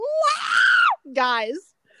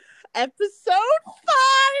Guys, episode 5,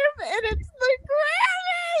 and it's the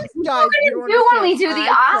Grammys. Guys, you don't do when we understand. do the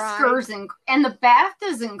Oscars and the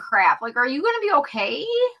BAFTAs and crap? Like, are you going to be okay?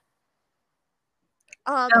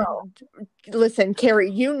 Listen, Carrie,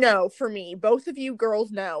 you know, for me, both of you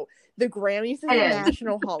girls know, the Grammys is a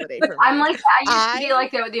national holiday for me. I'm like, I used to be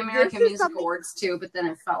like that with the American Music Awards too, but then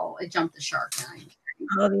it jumped the shark.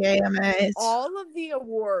 Oh, the AMAs. All of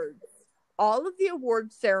the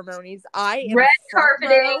award ceremonies, I am red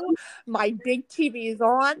carpeting. My big TV is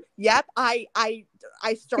on. Yep, I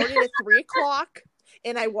started at 3:00.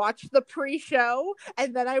 And I watched the pre-show,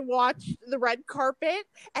 and then I watched the red carpet,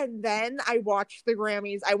 and then I watched the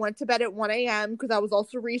Grammys. I went to bed at 1 a.m. because I was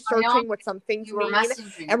also researching what some things mean.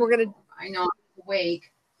 And we're gonna. I know, I'm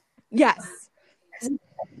awake. Yes.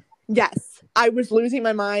 I was losing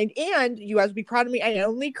my mind, and you guys would be proud of me. I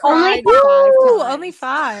only cried 5 times. Only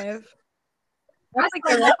 5. That's like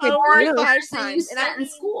only 5 times. And I'm in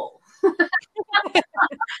school.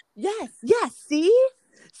 Yes. See?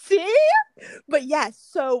 But yes,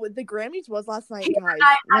 so the Grammys was last night, guys.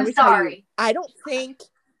 I'm sorry. I don't think...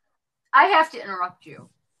 I have to interrupt you.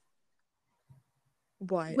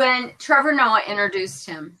 What? When Trevor Noah introduced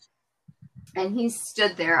him, and he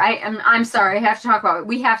stood there, I'm sorry, we have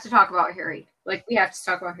to talk about Harry. Like, we have to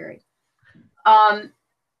talk about Harry.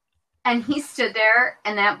 And he stood there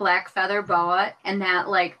in that black feather boa and that,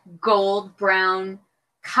 like, gold, brown,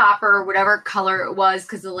 copper, whatever color it was,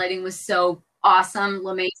 because the lighting was so awesome,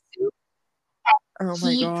 LeMay suit.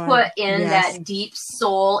 He put in that deep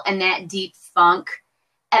soul and that deep funk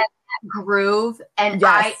and that groove, and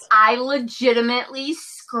I legitimately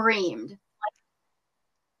screamed.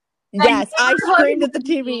 Yes, I screamed at the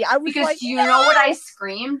TV. I was because you know what I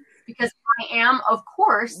screamed? Because I am, of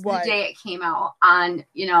course, the day it came out on,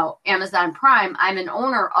 Amazon Prime, I'm an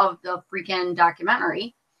owner of the freaking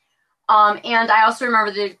documentary. And I also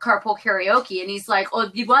remember the carpool karaoke, and he's like, "Oh,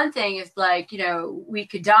 the one thing is, like, we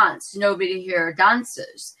could dance. Nobody here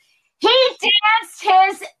dances." He danced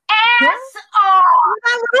his ass off.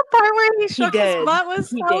 That little part where he shook his butt was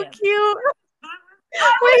so cute.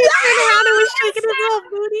 When he turned around and was shaking his little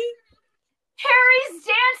booty. Harry's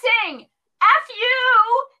dancing. F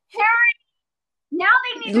you, Harry. Now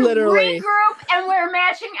they need to regroup and wear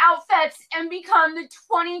matching outfits and become the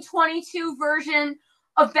 2022 version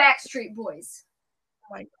of Backstreet Boys.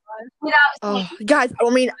 Oh my God. Guys, I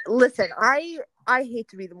mean, listen, I hate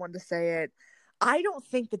to be the one to say it. I don't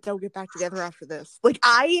think that they'll get back together after this. Like,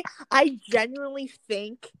 I genuinely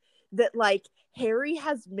think that, like, Harry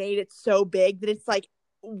has made it so big that it's like,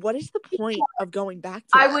 what is the point of going back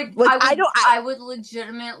to I would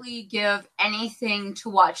legitimately give anything to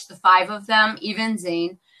watch the 5 of them, even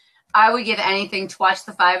Zayn. I would give anything to watch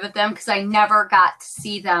the 5 of them because I never got to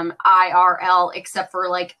see them IRL except for,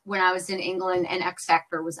 like, when I was in England and X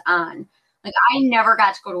Factor was on. Like, I never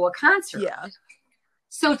got to go to a concert. Yeah.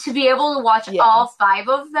 So to be able to watch all 5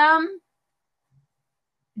 of them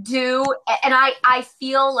and I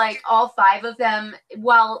feel like all 5 of them,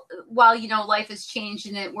 while life has changed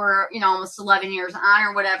and we're almost 11 years on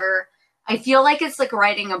or whatever, I feel like it's like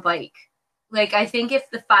riding a bike. Like, I think if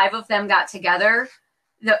the 5 of them got together,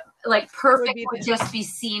 the perfect would just be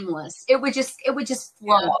seamless. It would just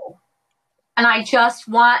flow. Yeah. And I just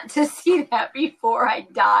want to see that before I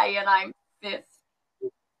die and I'm 50.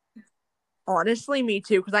 Honestly, me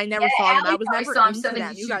too, because I never saw them. I was never into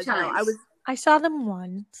them. You guys know. I saw them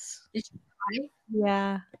once. Did you cry?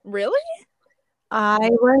 Yeah. Really? I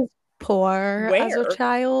was poor as a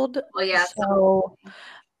child. Well, yeah. So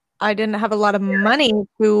I didn't have a lot of money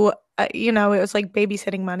to, it was like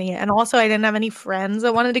babysitting money. And also I didn't have any friends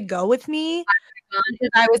that wanted to go with me.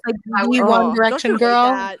 I was like the One Direction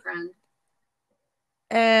girl.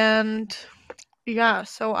 And yeah,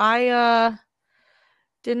 so I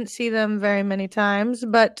didn't see them very many times,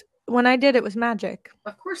 but when I did, it was magic.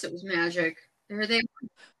 Of course it was magic. There they were.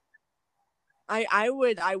 I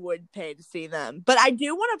would pay to see them. But I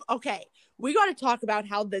do want to, we got to talk about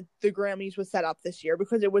how the Grammys was set up this year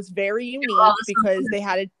because it was very unique because they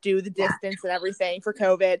had to do the distance and everything for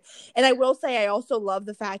COVID. And I will say I also love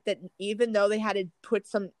the fact that even though they had to put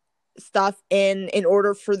some stuff in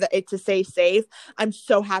order for it to stay safe, I'm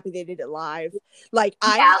so happy they did it live. Like,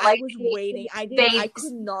 I was waiting. I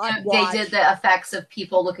could not watch. They did the effects of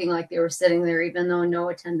people looking like they were sitting there even though no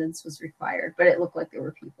attendance was required, but it looked like there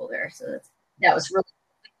were people there. So that was really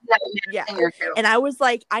And I was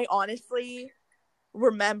like, I honestly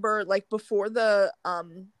remember, like, before the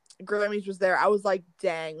Grammys was there, I was like,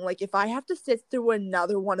 dang, like, if I have to sit through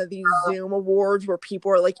another one of these Zoom awards where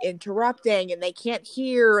people are like interrupting and they can't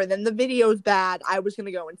hear and then the video's bad, I was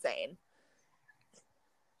gonna go insane.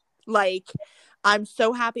 Like, I'm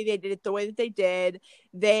so happy they did it the way that they did.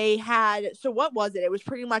 They had, so what was it? It was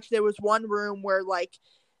pretty much, there was one room where like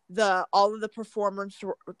all of the performers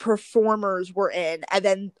were in, and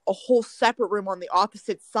then a whole separate room on the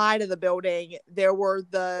opposite side of the building, there were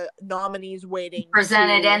the nominees waiting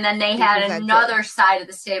presented, and then they had another side of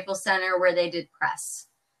the Staples Center where they did press,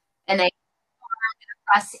 and they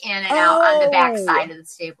press in and out on the back side of the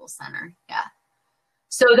Staples Center. Yeah.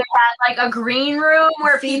 So they had like a green room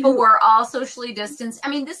where people were all socially distanced. I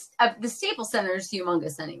mean, the Staples Center is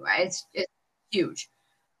humongous anyway. It's huge.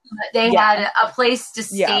 They had a place to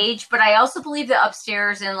stage, but I also believe that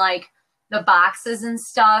upstairs in like the boxes and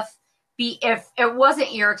stuff, if it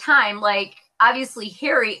wasn't your time, like obviously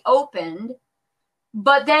Harry opened,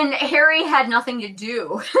 but then Harry had nothing to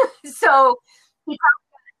do. So he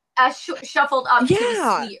shuffled up to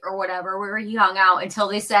the suite or whatever where he hung out until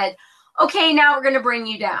they said, okay, now we're going to bring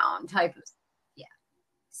you down type of.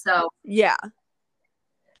 So.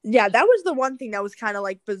 Yeah, that was the one thing that was kind of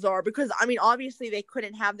like bizarre because, I mean, obviously they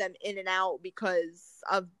couldn't have them in and out because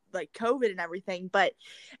of like COVID and everything. But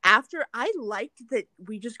after, I liked that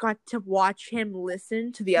we just got to watch him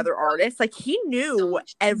listen to the other artists. Like, he knew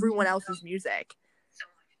everyone else's music.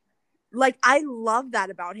 Like, I love that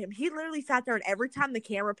about him. He literally sat there and every time the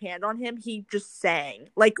camera panned on him, he just sang.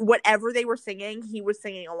 Like, whatever they were singing, he was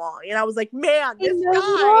singing along. And I was like, man, this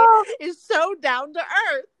guy is so down to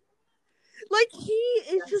earth. Like, he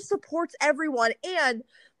just supports everyone. And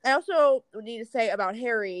I also need to say about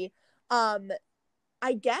Harry,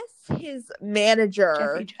 I guess his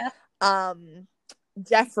manager,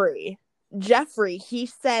 Jeffrey, he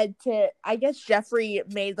said I guess Jeffrey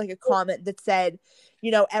made like a comment that said, you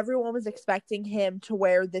know, everyone was expecting him to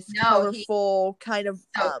wear this colorful kind of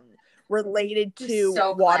related to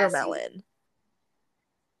watermelon.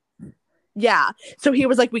 Yeah. So he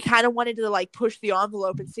was like, we kind of wanted to like push the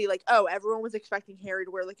envelope and see like, oh, everyone was expecting Harry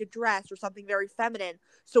to wear like a dress or something very feminine.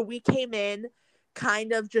 So we came in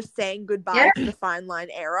kind of just saying goodbye to the Fine Line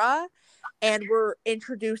era, and we're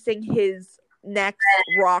introducing his next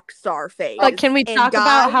rock star phase. But can we talk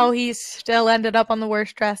about how he still ended up on the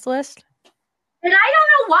worst dress list? And I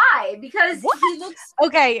don't know why, because he looks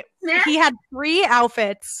he had 3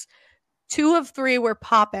 outfits. 2 of 3 were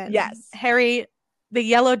poppin'. Yes. Harry, the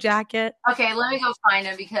yellow jacket. Okay, let me go find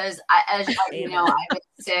him because as you know, I was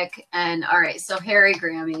sick. And all right, so Harry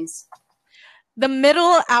Grammys. The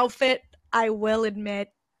middle outfit, I will admit,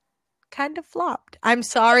 kind of flopped. I'm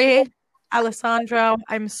sorry, Alessandro.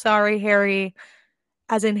 I'm sorry, Harry,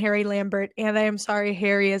 as in Harry Lambert, and I am sorry,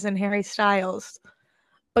 Harry, as in Harry Styles.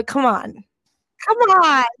 But come on.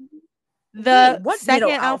 The second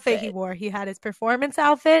outfit he wore, he had his performance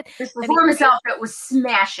outfit. His performance outfit was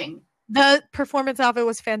smashing. The performance outfit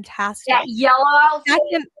was fantastic. That yellow outfit.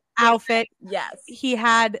 Second outfit, yes. He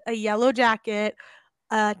had a yellow jacket,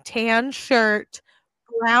 a tan shirt,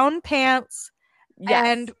 brown pants,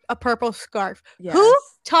 and a purple scarf. Yes. Who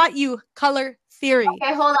taught you color theory?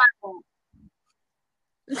 Okay, hold on.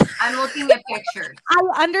 I'm looking at pictures. I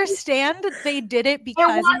understand that they did it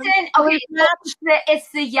because it wasn't okay. It's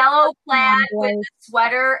the yellow plaid with the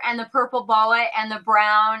sweater and the purple boa and the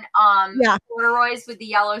brown corduroys with the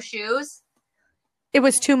yellow shoes. It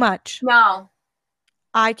was too much. No,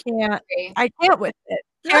 I can't with it.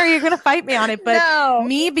 Harry, you're gonna fight me on it, but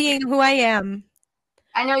me being who I am,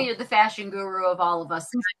 I know you're the fashion guru of all of us.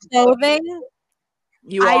 Clothing.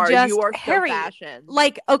 You are so fashion.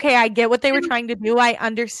 Like, okay, I get what they were trying to do. I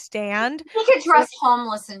understand. He could dress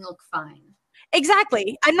homeless and look fine.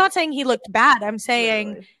 Exactly. I'm not saying he looked bad. I'm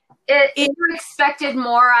saying you expected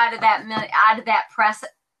more out of that press.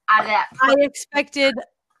 I expected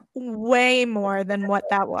way more than what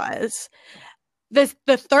that was. The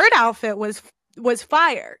third outfit was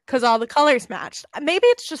fire because all the colors matched. Maybe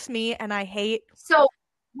it's just me, and I hate. So.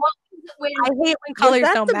 I hate when colors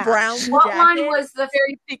don't match. What one was the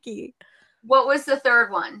very picky? What was the third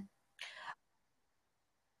one?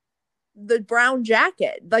 The brown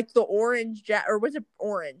jacket, like the orange jacket, or was it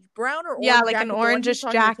orange, brown or orange? Yeah, like an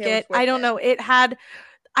orangish jacket. I don't know. It had.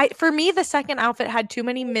 For me, the second outfit had too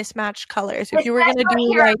many mismatched colors. If you were going to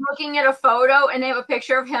do I'm looking at a photo and they have a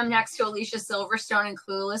picture of him next to Alicia Silverstone and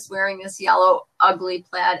Clueless wearing this yellow ugly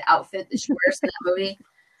plaid outfit that she wears in that movie.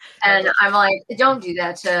 And I'm like, don't do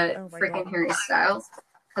that to freaking Harry Styles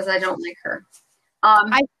because I don't like her.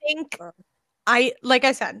 I think like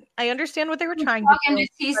I said, I understand what they were trying to do,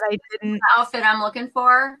 but I didn't. The outfit I'm looking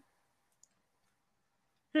for.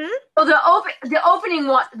 So the opening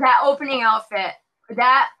one, that opening outfit,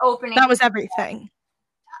 that was everything.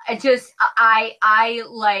 I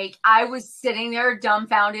was sitting there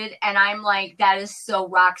dumbfounded, and I'm like, that is so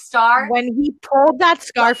rock star. When he pulled that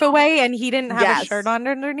scarf away and he didn't have a shirt on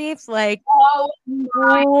underneath, like, oh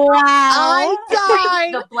my wow. I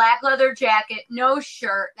died. The black leather jacket, no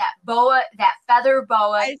shirt, that boa, that feather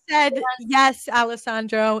boa. I said, yes,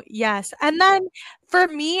 Alessandro, yes. And then for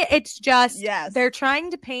me, it's just, they're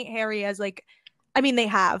trying to paint Harry as like, I mean, they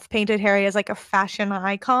have painted Harry as like a fashion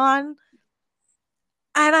icon.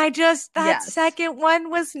 And I just, that second one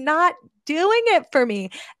was not doing it for me.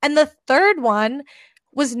 And the third one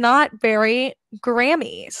was not very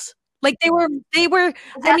Grammys. Like they were,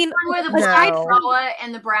 I mean, with the black boa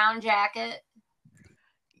and the brown jacket.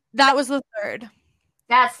 That was the third.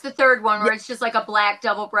 That's the third one where it's just like a black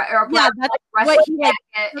double or a black jacket,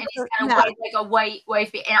 and he's kind of white, like a white.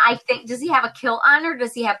 And I think, does he have a kilt on or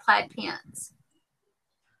does he have plaid pants?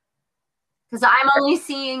 Because I'm only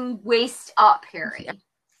seeing waist up, Harry.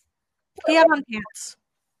 He had on pants.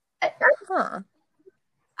 Huh.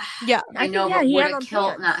 Yeah. I know, but would a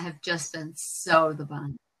kilt not have just been so the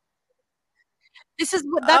bun? That's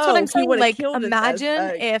what I'm saying. Like,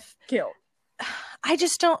 imagine if kilt. I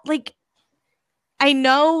just don't like. I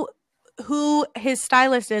know who his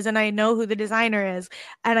stylist is, and I know who the designer is,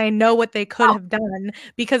 and I know what they could have done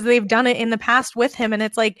because they've done it in the past with him. And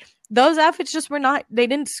it's like those outfits just were not. They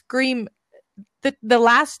didn't scream. The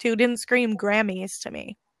last two didn't scream Grammys to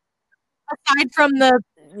me. Aside from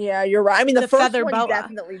you're right. I mean, the first feather one boa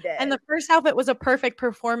definitely did. And the first outfit was a perfect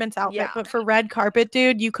performance outfit, but for red carpet,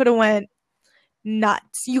 dude, you could have went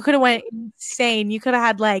nuts. You could have went insane. You could have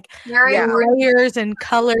had like layers and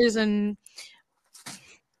colors and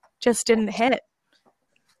just didn't hit.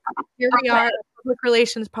 Here we are, a public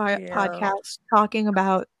relations podcast talking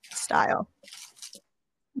about style.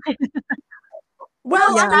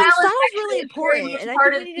 Well, I mean, style is really important, and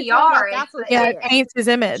part of PR. It paints his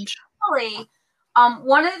image.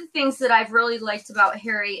 One of the things that I've really liked about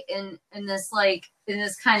Harry in this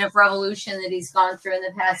kind of revolution that he's gone through in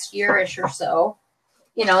the past year-ish or so,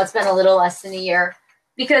 it's been a little less than a year,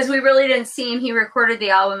 because we really didn't see him. He recorded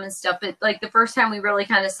the album and stuff, but like the first time we really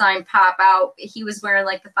kind of saw him pop out, he was wearing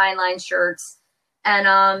like the fine line shirts,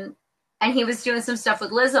 and he was doing some stuff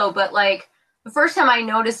with Lizzo, but like, the first time I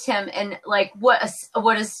noticed him and like what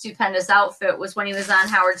a stupendous outfit was when he was on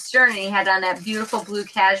Howard Stern and he had on that beautiful blue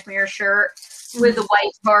cashmere shirt with the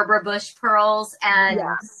white Barbara Bush pearls and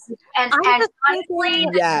honestly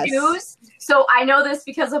shoes. So I know this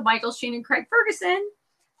because of Michael Sheen and Craig Ferguson,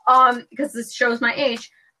 because this shows my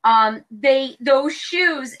age. Those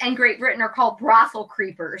shoes in Great Britain are called brothel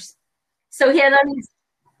creepers. So he had on these.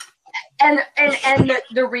 And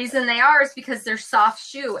the reason they are is because they're soft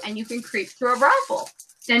shoe and you can creep through a brothel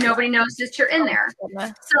and nobody knows that you're in there.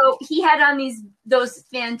 So he had on those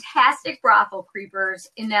fantastic brothel creepers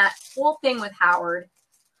in that whole thing with Howard.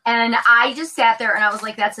 And I just sat there and I was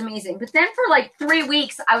like, that's amazing. But then for like 3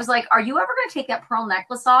 weeks, I was like, are you ever going to take that pearl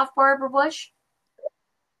necklace off, Barbara Bush?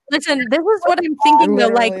 Listen, this is what I'm thinking though.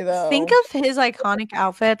 Like, think of his iconic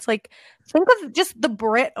outfits. Like, think of just the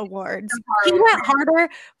Brit Awards. He went harder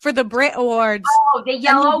for the Brit Awards. Oh, the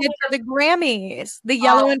yellow with the Grammys. The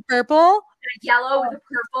yellow and purple. The yellow with the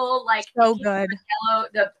purple, like so good. Yellow,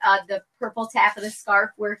 the purple taff of the scarf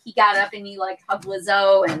where he got up and he like hugged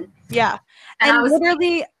Lizzo and and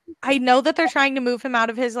literally, I know that they're trying to move him out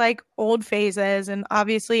of his like old phases and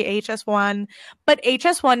obviously HS1, but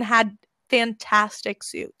HS1 had fantastic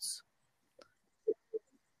suits,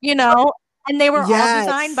 and they were all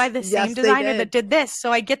designed by the same designer that did this.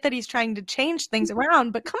 So I get that he's trying to change things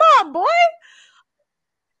around, but come on, boy.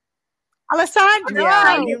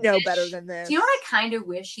 Alessandro, you know better than this. Do you know what I kind of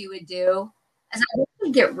wish he would do? As I wish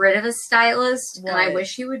he'd get rid of a stylist, and I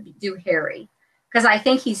wish he would do Harry, because I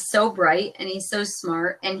think he's so bright and he's so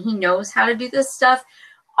smart and he knows how to do this stuff.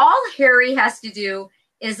 All Harry has to do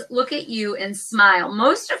is look at you and smile.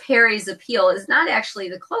 Most of Harry's appeal is not actually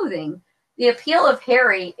the clothing. The appeal of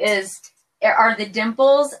Harry are the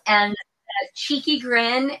dimples and a cheeky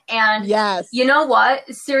grin. And you know what?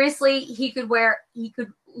 Seriously, he could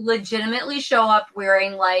legitimately show up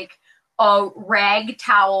wearing like a rag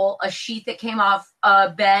towel, a sheet that came off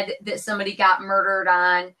a bed that somebody got murdered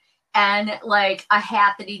on, and like a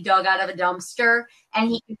hat that he dug out of a dumpster, and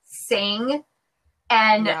he could sing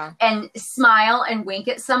and smile and wink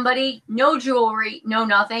at somebody, no jewelry, no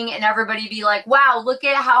nothing, and everybody be like, wow, look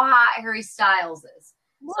at how hot Harry Styles is.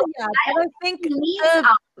 Well, so I think he needs and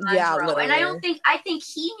I think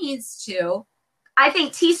he needs to. I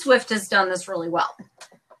think T Swift has done this really well.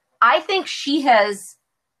 I think she has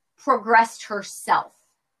progressed herself.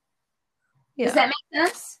 Does that make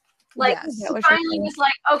sense? Like, Yes. he finally was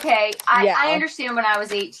like, okay, I understand when I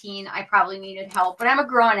was 18, I probably needed help, but I'm a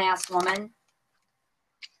grown-ass woman.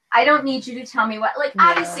 I don't need you to tell me what. Like,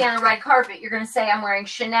 obviously, on the red carpet, you're going to say, I'm wearing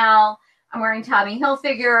Chanel, I'm wearing Tommy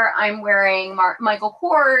Hilfiger, I'm wearing Michael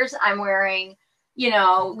Kors, I'm wearing,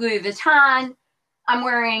 Louis Vuitton, I'm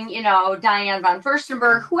wearing, Diane von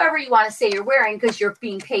Furstenberg, whoever you want to say you're wearing, because you're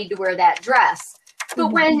being paid to wear that dress.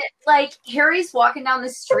 But when, like, Harry's walking down the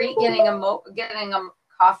street getting a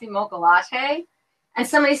coffee mocha latte, and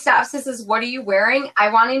somebody stops and says, what are you wearing? I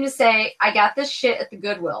want him to say, I got this shit at the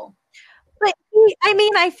Goodwill. But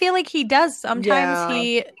I feel like he does. Sometimes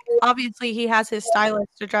he has his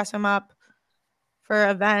stylist to dress him up for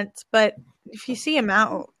events, but if you see him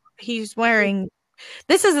out, he's wearing.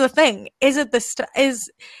 This is the thing. If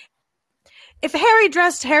Harry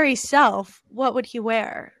dressed Harry's self, what would he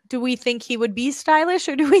wear? Do we think he would be stylish,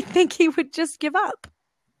 or do we think he would just give up?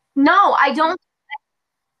 No, I don't.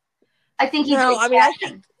 I think he's. No, I mean, I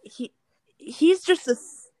think he's just a.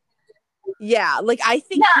 Yeah, like I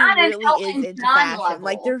think he really is into fashion. Level.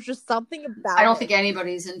 Like there's just something about. I don't think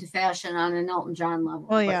anybody's into fashion on an Elton John level.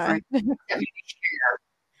 Well, yeah.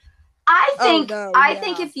 I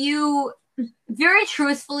think if you, very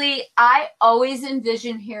truthfully, I always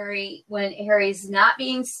envision Harry when Harry's not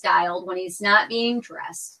being styled, when he's not being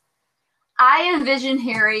dressed. I envision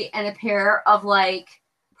Harry in a pair of like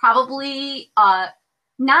probably not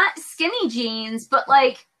skinny jeans, but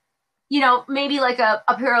like, maybe like a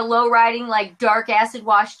pair of low riding, like dark acid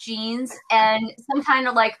wash jeans and some kind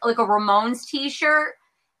of like a Ramones t-shirt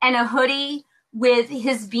and a hoodie with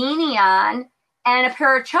his beanie on and a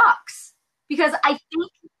pair of Chucks. Because I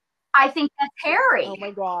think that's Harry. Oh my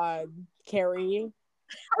God, Carrie.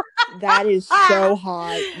 That is so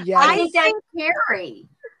hot. Yeah. I think that's Harry.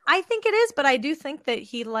 I think it is, but I do think that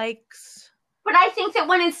he likes. But I think that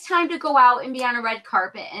when it's time to go out and be on a red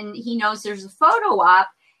carpet and he knows there's a photo op,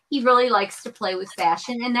 he really likes to play with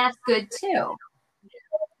fashion, and that's good too.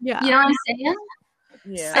 Yeah. You know what I'm saying?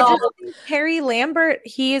 Yeah. So, I just think Harry Lambert,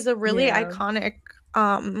 he is a really iconic.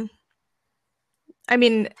 I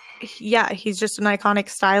mean, yeah, he's just an iconic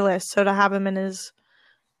stylist. So to have him in his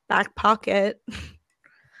back pocket,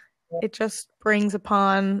 it just brings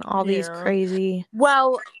upon all these crazy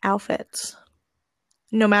outfits.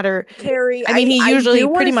 No matter, Carrie, I mean, he usually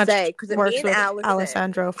pretty much works with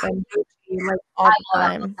Alessandro from like all the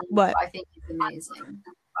time. But I think he's amazing.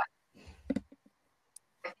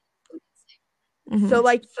 So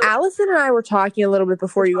like Allison and I were talking a little bit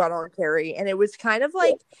before you got on, Carrie, and it was kind of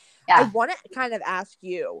like I want to kind of ask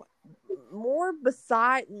you more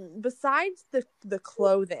besides the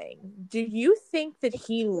clothing. Do you think that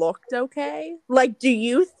he looked okay? Like, do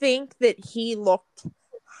you think that he looked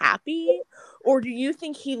happy, or do you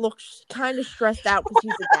think he looks kind of stressed out because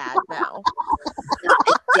he's a dad now?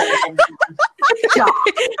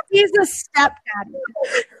 He's a stepdaddy.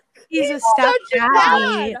 He's a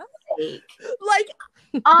stepdaddy. Like,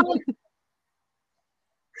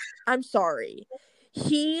 I'm sorry.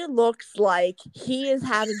 He looks like he is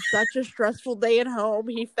having such a stressful day at home.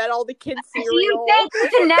 He fed all the kids cereal. Do you think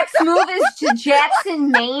the next move is to Jackson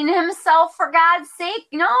Maine himself, for God's sake?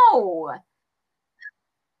 No,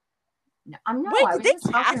 I'm not. Wait, did they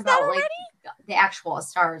cast that already? Like, the actual A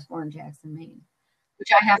Star Is Born Jackson Maine,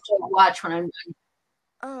 which I have to watch when I'm done.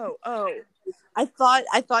 Oh. I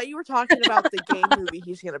thought you were talking about the game movie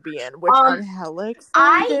he's gonna be in, which I'm hella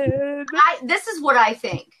excited. This is what I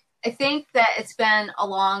think. I think that it's been a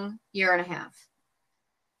long year and a half.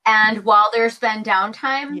 And while there's been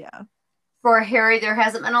downtime for Harry, there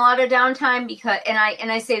hasn't been a lot of downtime because and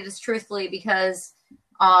I say this truthfully because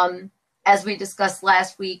as we discussed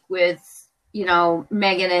last week with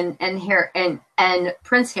Meghan and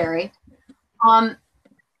Prince Harry,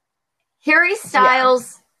 Harry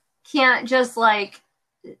Styles can't just like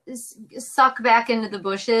suck back into the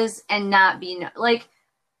bushes and not be like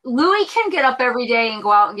Louis can get up every day and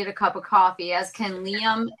go out and get a cup of coffee, as can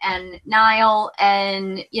Liam and Niall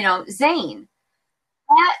and Zayn.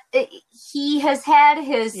 He has had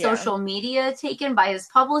his social media taken by his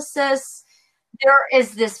publicists. There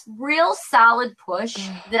is this real solid push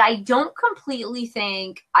that I don't completely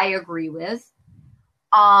think I agree with.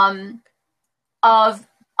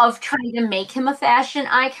 Of trying to make him a fashion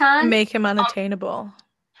icon. Make him unattainable.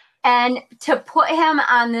 And to put him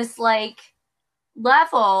on this like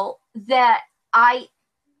level that I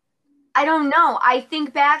don't know. I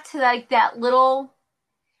think back to that little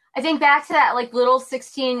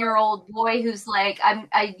 16-year-old boy who's like,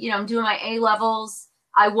 I'm doing my A-levels.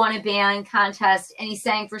 I won a band contest and he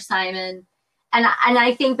sang for Simon. And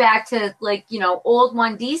I think back to like, old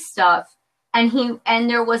 1D stuff. and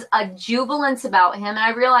there was a jubilance about him. And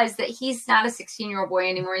I realized that he's not a 16-year-old boy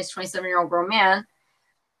anymore. He's a 27-year-old grown man.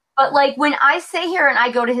 But like when I say here and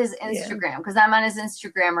I go to his Instagram, because I'm on his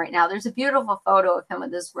Instagram right now, there's a beautiful photo of him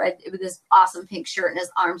with this awesome pink shirt and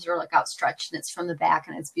his arms are like outstretched and it's from the back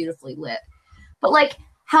and it's beautifully lit. But like,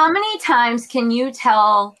 how many times can you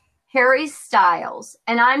tell Harry Styles?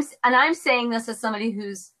 And I'm saying this as somebody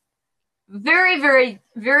who's very, very,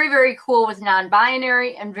 very, very cool with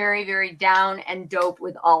non-binary and very, very down and dope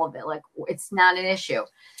with all of it. Like, it's not an issue.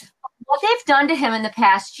 What they've done to him in the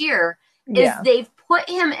past year is they've put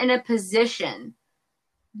him in a position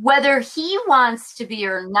whether he wants to be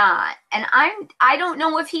or not. And I don't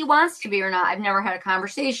know if he wants to be or not. I've never had a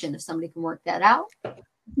conversation. If somebody can work that out.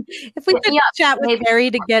 If we could chat with Harry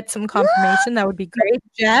to get some confirmation, that would be great.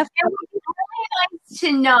 Jeff? It would be really nice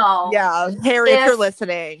to know. Yeah, Harry, if you're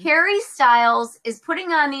listening. Harry Styles is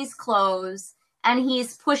putting on these clothes and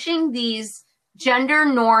he's pushing these gender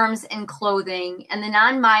norms in clothing and the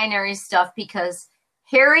non-binary stuff because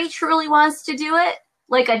Harry truly wants to do it,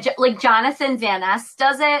 like Jonathan Van Ness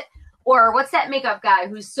does it, or what's that makeup guy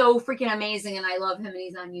who's so freaking amazing and I love him and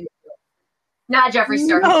he's on YouTube. Not Jeffree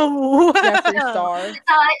Star. No. Jeffree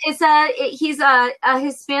Star. He's a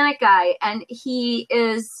Hispanic guy and he's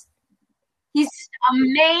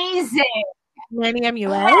amazing. Manny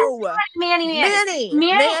M.U.S. Oh, Manny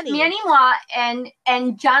Watt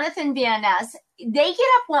and Jonathan Van Ness. They get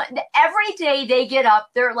up every day. They get up.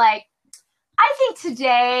 They're like, I think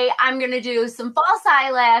today I'm going to do some false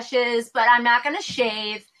eyelashes, but I'm not going to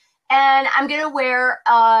shave. And I'm going to wear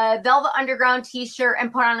a Velvet Underground t-shirt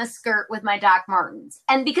and put on a skirt with my Doc Martens.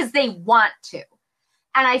 And because they want to.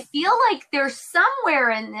 And I feel like there's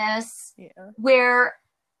somewhere in this where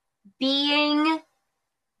being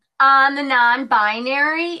on the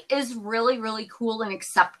non-binary is really, really cool and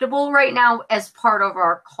acceptable right now as part of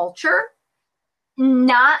our culture.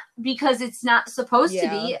 Not because it's not supposed to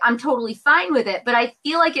be. I'm totally fine with it. But I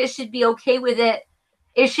feel like it should be okay with it.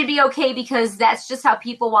 It should be okay because that's just how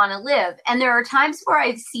people want to live. And there are times where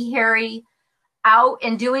I see Harry out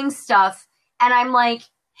and doing stuff. And I'm like,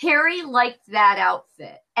 Harry liked that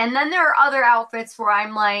outfit. And then there are other outfits where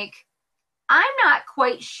I'm like, I'm not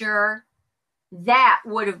quite sure that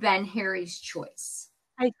would have been Harry's choice.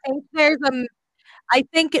 I think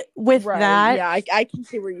with that, yeah, I can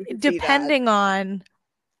see where you can depending on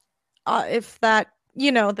if that,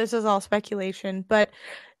 this is all speculation, but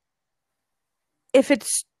if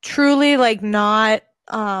it's truly like not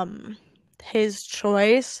his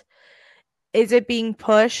choice, is it being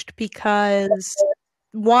pushed because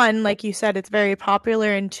one, like you said, it's very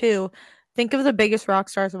popular, and two, think of the biggest rock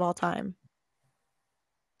stars of all time.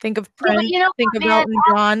 Think of Prince, think of Elton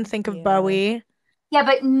John, think of Bowie. Yeah,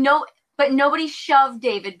 but nobody shoved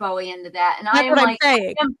David Bowie into that. And I am like,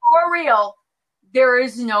 and for real, there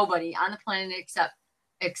is nobody on the planet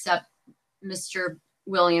except Mr.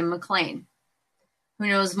 William McLean, who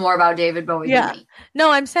knows more about David Bowie than me. No,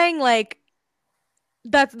 I'm saying like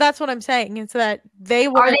that's what I'm saying. It's that they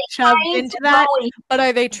weren't shoved into that, but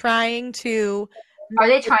are they trying to? Are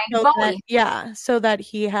they trying to Bowie? So that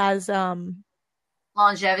he has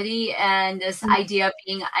longevity and this idea of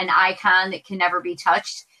being an icon that can never be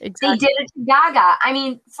touched. Exactly. They did it to Gaga. I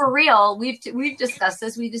mean, for real, we've discussed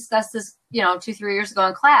this. We discussed this, 2-3 years ago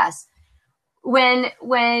in class.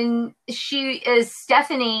 When she is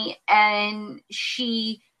Stephanie and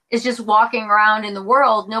she is just walking around in the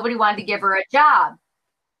world, nobody wanted to give her a job.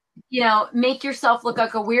 Make yourself look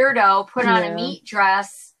like a weirdo, put on a meat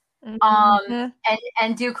dress, and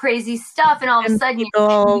do crazy stuff, and all of a sudden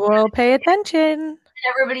people will pay attention.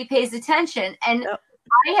 And everybody pays attention. And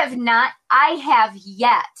I have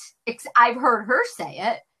yet, I've heard her say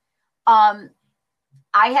it.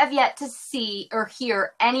 I have yet to see or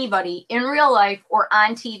hear anybody in real life or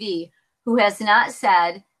on TV who has not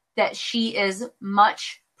said that she is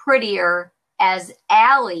much prettier as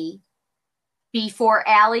Allie before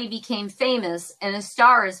Allie became famous and A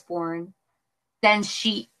Star Is Born than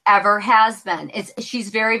she ever has been. She's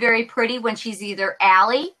very, very pretty when she's either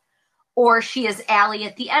Allie or she is Allie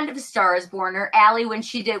at the end of A Star Is Born, or Allie when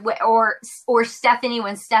she did, or Stephanie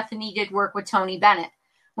when Stephanie did work with Tony Bennett.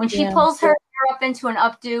 When she pulls her hair up into an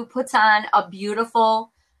updo, puts on a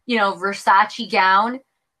beautiful, Versace gown,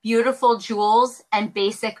 beautiful jewels, and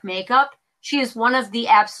basic makeup, she is one of the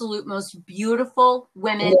absolute most beautiful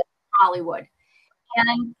women in Hollywood.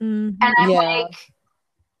 And I'm like,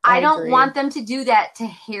 I don't want them to do that to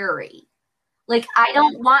Harry. Like, I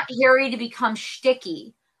don't want Harry to become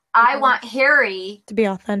shticky. I want Harry to be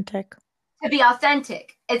authentic. to be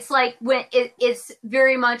authentic. It's like when it's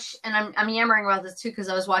very much, and I'm yammering about this too because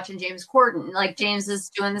I was watching James Corden. Like James is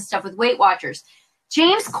doing this stuff with Weight Watchers.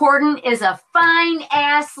 James Corden is a fine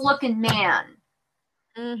ass looking man.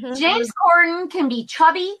 Mm-hmm. James Corden can be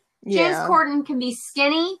chubby. James Corden can be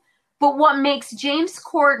skinny. But what makes James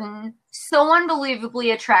Corden so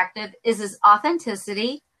unbelievably attractive is his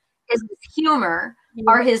authenticity, is his humor,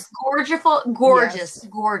 are his gorgeous,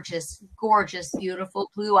 beautiful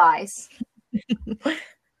blue eyes,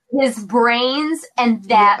 his brains, and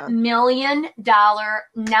that $1 million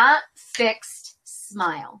not fixed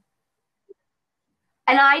smile.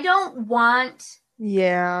 And I don't want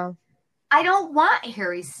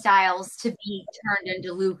Harry Styles to be turned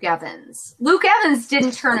into Luke Evans. Luke Evans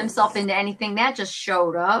didn't turn himself into anything. That just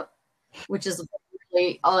showed up, which is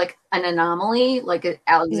really like an anomaly, like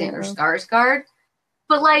Alexander Skarsgård.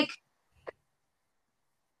 But like,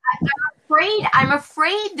 I'm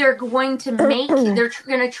afraid they're going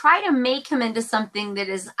to try to make him into something that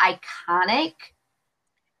is iconic.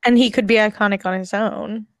 And he could be iconic on his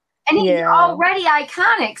own. And he's already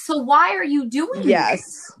iconic. So why are you doing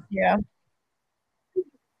this? Yeah.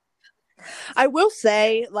 I will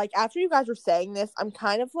say, like, after you guys were saying this, I'm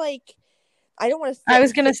kind of like, I don't want to. I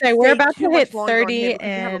was gonna say we're about to hit 30,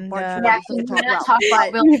 and we're gonna talk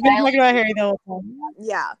about Will we've been talking about Harry the whole time.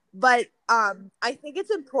 Yeah, but I think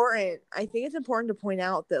it's important. I think it's important to point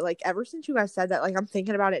out that, like, ever since you guys said that, like, I'm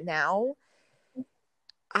thinking about it now.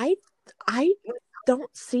 I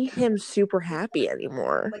don't see him super happy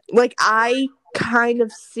anymore. Like, I kind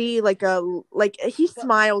of see like he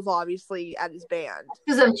smiles obviously at his band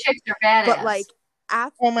because them chicks are badass. But like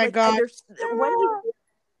after, oh my god,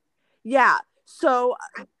 So,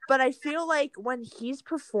 but I feel like when he's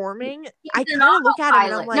performing, I kind of look at him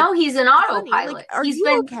and I'm like, no, he's an autopilot. Like, are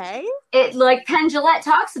you okay? It like Penn Jillette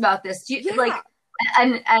talks about this. Like,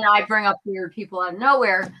 and I bring up weird people out of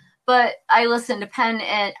nowhere. But I listen to Penn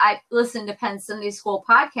Sunday School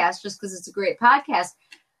podcast just because it's a great podcast.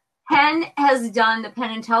 Penn has done the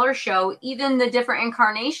Penn and Teller show, even the different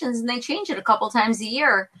incarnations, and they change it a couple times a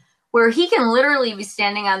year, where he can literally be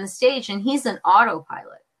standing on the stage and he's an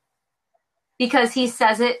autopilot. Because he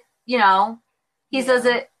says it, says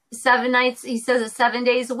it 7 nights, he says it 7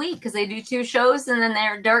 days a week because they do 2 shows and then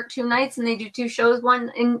they're dark 2 nights and they do 2 shows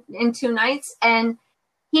in 2 nights. And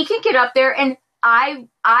he can get up there and I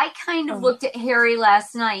kind of looked at Harry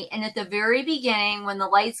last night, and at the very beginning when the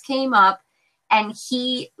lights came up and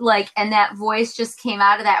he and that voice just came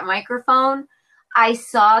out of that microphone, I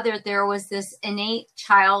saw that there was this innate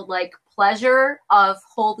childlike pleasure of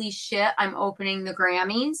holy shit, I'm opening the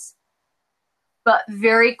Grammys. But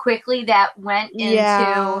very quickly that went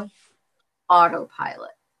into autopilot.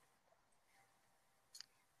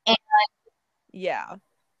 And yeah.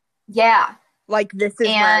 Like, this is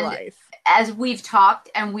my life. As we've talked,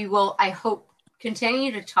 and we will, I hope,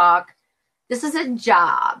 continue to talk, this is a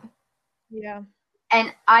job. Yeah.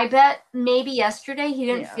 And I bet maybe yesterday he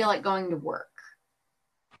didn't feel like going to work.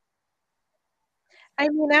 I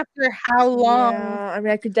mean, after how long? Yeah, I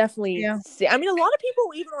mean, I could definitely see. I mean, a lot of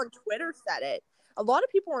people, even on Twitter, said it. A lot of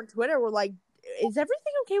people on Twitter were like, is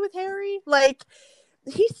everything okay with Harry? Like,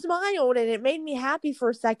 he smiled and it made me happy for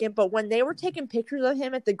a second, but when they were taking pictures of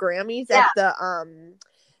him at the Grammys at the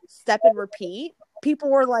step and repeat, people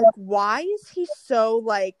were like, why is he so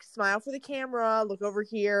like, smile for the camera, look over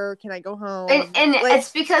here, can I go home? And like,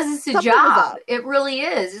 it's because it's a job. It really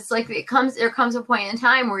is. It's like there comes a point in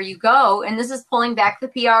time where you go, and this is pulling back the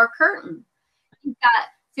PR curtain. You've got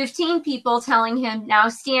 15 people telling him, now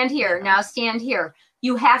stand here, now stand here.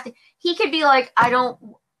 You have to. He could be like,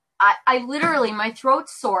 I literally, my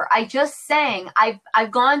throat's sore. I just sang.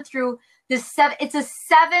 I've gone through this it's a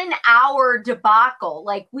 7-hour debacle.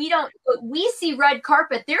 Like, we see red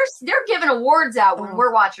carpet. They're giving awards out when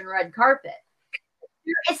we're watching red carpet.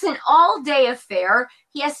 It's an all-day affair.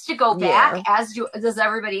 He has to go back, as does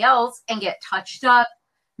everybody else, and get touched up,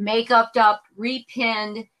 make-upped up,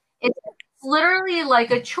 repinned. It's literally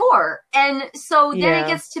like a chore. And so then it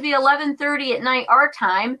gets to be 11:30 at night our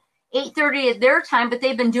time, 8:30 at their time, but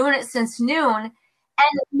they've been doing it since noon.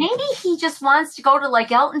 And maybe he just wants to go to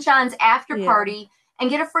like Elton John's after party and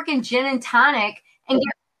get a freaking gin and tonic and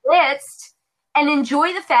get blitzed and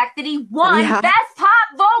enjoy the fact that he won Best Pop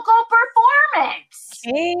Vocal Performance.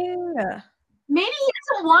 Maybe he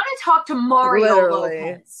doesn't want to talk to Mario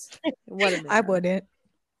Lopez. I wouldn't.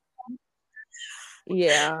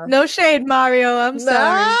 Yeah. No shade, Mario. I'm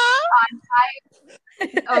sorry.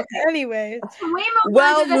 Okay. Anyway, can we move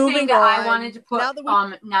on to the thing that I wanted to put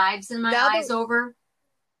knives in my eyes over?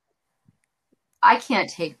 I can't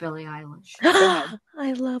take Billie Eilish.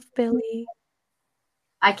 I love Billie.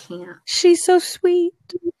 I can't. She's so sweet.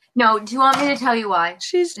 No, do you want me to tell you why?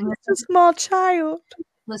 She's just a small child.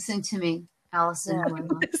 Listen to me, Allison.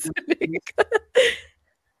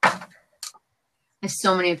 I have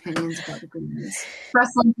so many opinions about the Grammys.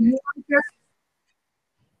 Wrestling.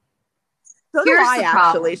 So do I,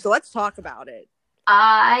 actually. So let's talk about it.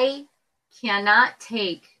 I cannot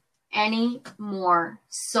take any more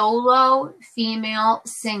solo female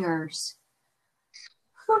singers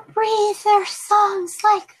who breathe their songs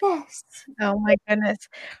like this. Oh my goodness.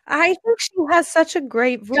 I think she has such a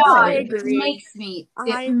great voice. I It agree. makes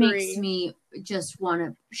me just want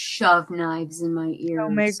to shove knives in my ears. Oh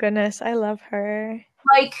my goodness. I love her.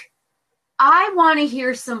 Like, I want to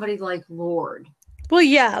hear somebody like Lorde. Well,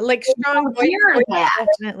 yeah, like strong voice,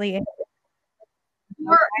 definitely.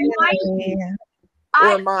 Or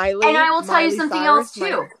Miley. And I will tell you something else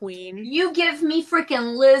too. Queen. You give me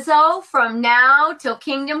freaking Lizzo from now till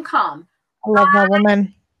Kingdom Come. I love that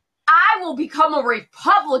woman. I will become a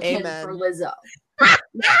Republican for Lizzo. No,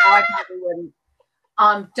 I probably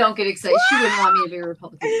wouldn't. Don't get excited. She wouldn't want me to be a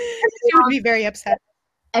Republican. She would be very upset.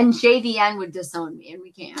 And JVN would disown me, and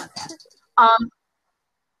we can't have that.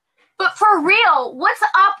 But for real, what's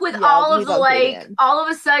up with all of the all of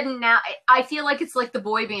a sudden now, I feel like it's like the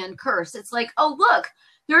boy band curse. It's like, oh, look,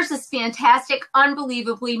 there's this fantastic,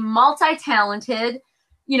 unbelievably multi-talented,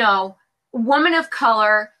 woman of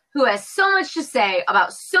color who has so much to say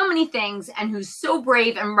about so many things and who's so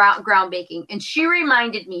brave and groundbreaking. And she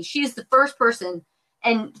reminded me, she's the first person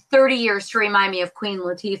in 30 years to remind me of Queen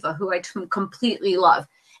Latifah, who I completely love.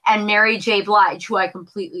 And Mary J. Blige, who I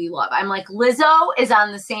completely love. I'm like, Lizzo is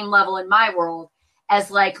on the same level in my world as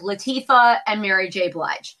like Latifah and Mary J.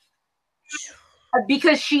 Blige.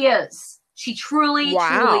 Because she is. She truly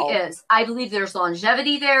is. I believe there's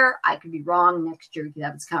longevity there. I could be wrong. Next year we could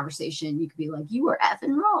have this conversation. You could be like, you were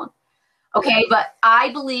effing wrong. Okay, but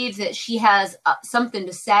I believe that she has something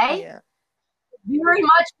to say. Yeah. Very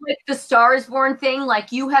much like the Star is Born thing,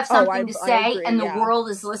 like you have something to say and the world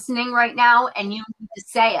is listening right now and you need to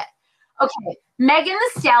say it. Okay, Megan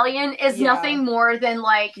Thee Stallion is nothing more than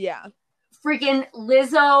like freaking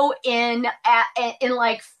Lizzo in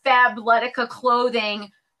like Fabletica clothing,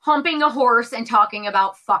 humping a horse and talking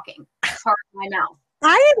about fucking. Part of my mouth.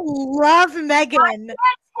 I love Megan. I can't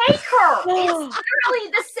take her. It's literally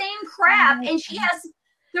the same crap, and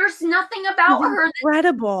there's nothing about her that's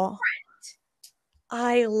incredible.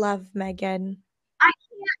 I love Megan. I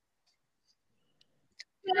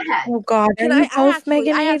can't. Go ahead. Oh God! And I have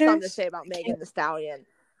something to say about Megan Thee Stallion.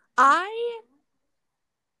 No.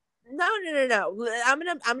 I'm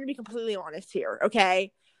gonna be completely honest here,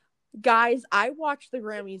 okay, guys. I watch the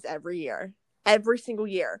Grammys every single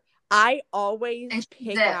year. I always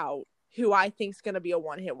pick out who I think is gonna be a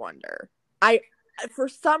one-hit wonder. For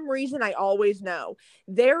some reason, I always know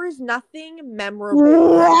there is nothing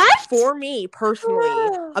memorable for me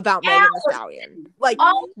personally about Megan Thee Stallion. Like,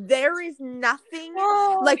 there is nothing.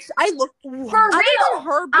 Like, I look for real.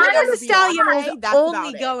 Her Megan Thee Stallion was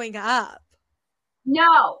only going up.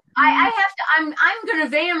 No, I have to. I'm going to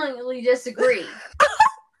vehemently disagree.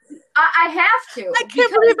 I have to. I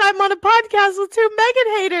can't believe I'm on a podcast with two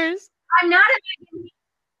Megan haters. I'm not a Megan.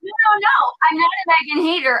 No, I'm not a Megan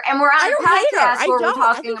hater, and we're on a podcast where we're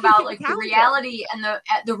talking about like the reality and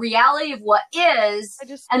the reality of what is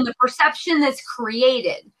and the perception that's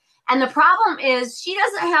created. And the problem is she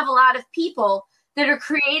doesn't have a lot of people that are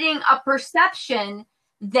creating a perception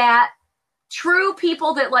that true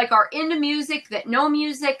people that like are into music, that know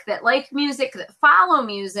music, that like music, that follow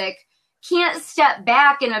music can't step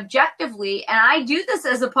back and objectively, and I do this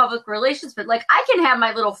as a public relations, but like I can have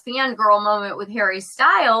my little fangirl moment with Harry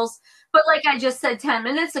Styles, but like I just said 10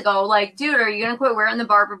 minutes ago, like, dude, are you gonna quit wearing the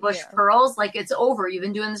Barbara Bush pearls? Like, it's over. You've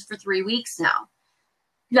been doing this for 3 weeks now.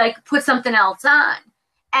 Like, put something else on.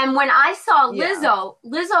 And when I saw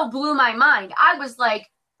Lizzo blew my mind. I was like,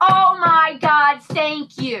 oh my God,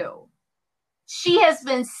 thank you. She has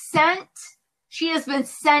been sent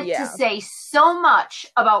to say so much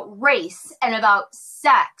about race and about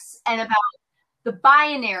sex and about the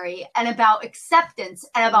binary and about acceptance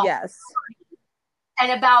and about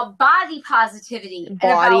and about body positivity and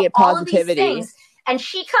about all of these things. And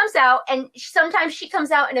she comes out, and sometimes she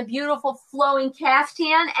comes out in a beautiful flowing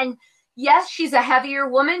caftan. And yes, she's a heavier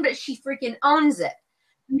woman, but she freaking owns it.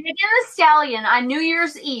 Megan Thee Stallion on New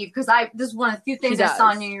Year's Eve, because this is one of the few things I saw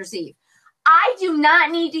on New Year's Eve. I do not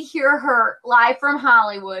need to hear her live from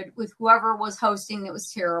Hollywood with whoever was hosting that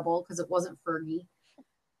was terrible because it wasn't Fergie.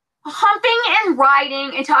 Humping and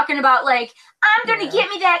riding and talking about like, I'm going to get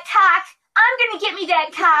me that cock. I'm going to get me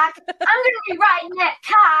that cock. I'm going to be riding that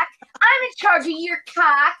cock. I'm in charge of your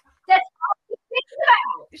cock. That's all she's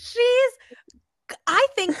I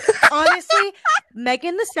think, honestly,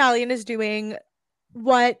 Megan Thee Stallion is doing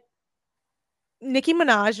what Nicki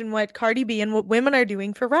Minaj and what Cardi B and what women are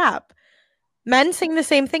doing for rap. Men sing the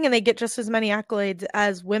same thing and they get just as many accolades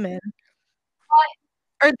as women.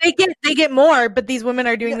 Or they get more, but these women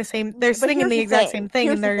are doing the same. They're singing the exact same thing,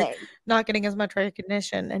 and they're not getting as much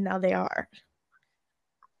recognition, and now they are.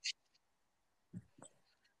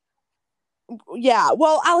 Yeah,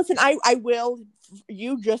 well, Allison, I will.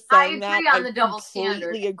 You just saying I agree that on the double standard.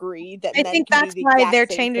 Completely agree that I think that's why they're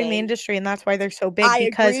changing the industry, and that's why they're so big.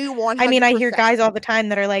 Because agree 100%. I mean, I hear guys all the time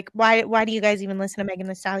that are like, "Why do you guys even listen to Megan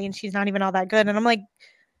Thee Stallion? She's not even all that good." And I'm like,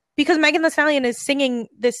 because Megan Thee Stallion is singing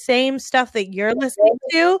the same stuff that you're listening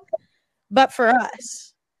to, but for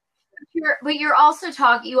us. But you're also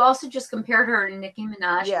talking. You also just compared her to Nicki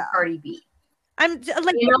Minaj and Cardi B. I'm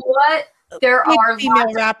like, you know what? There are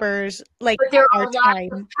female rappers like, but there are lots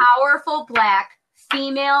of powerful Black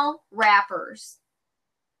female rappers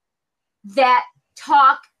that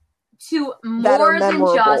talk to more than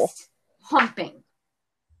just humping.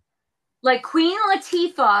 Like Queen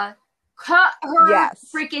Latifah cut her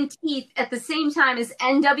freaking teeth at the same time as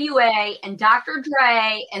NWA and Dr.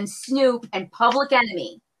 Dre and Snoop and Public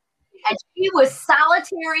Enemy. And she was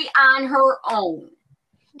solitary on her own.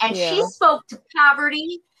 And she spoke to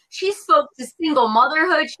poverty. She spoke to single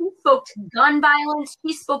motherhood. She spoke to gun violence.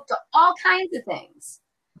 She spoke to all kinds of things.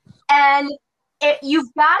 And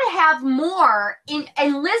you've got to have more. And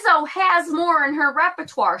Lizzo has more in her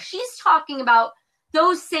repertoire. She's talking about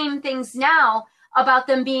those same things now, about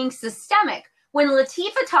them being systemic. When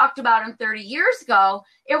Latifah talked about them 30 years ago,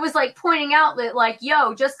 it was like pointing out that, like,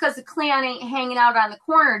 yo, just because the Klan ain't hanging out on the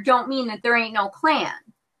corner don't mean that there ain't no Klan.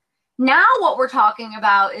 Now what we're talking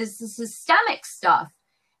about is the systemic stuff.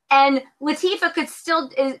 And Latifah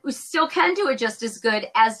still can do it just as good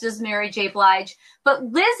as does Mary J. Blige.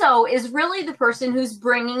 But Lizzo is really the person who's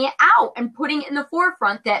bringing it out and putting it in the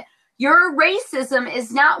forefront that your racism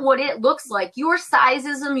is not what it looks like. Your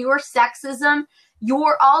sizeism, your sexism,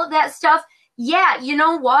 your all of that stuff. Yeah, you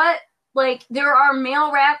know what? Like, there are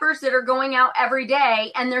male rappers that are going out every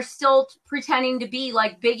day and they're still pretending to be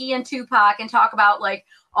like Biggie and Tupac and talk about like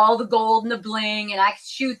all the gold and the bling, and I could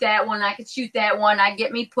shoot that one, I could shoot that one, I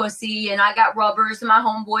get me pussy, and I got rubbers, and my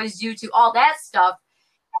homeboys do too, all that stuff.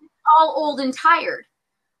 It's all old and tired.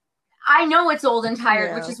 I know it's old and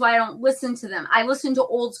tired, which is why I don't listen to them. I listen to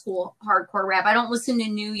old school hardcore rap. I don't listen to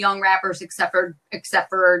new young rappers except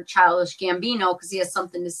for Childish Gambino because he has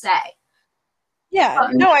something to say. Yeah,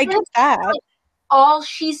 no, I get that. All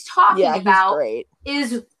she's talking about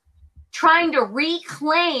is trying to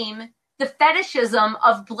reclaim the fetishism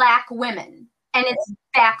of Black women, and it's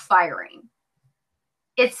backfiring.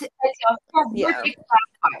 It's a horrific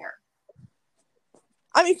backfire.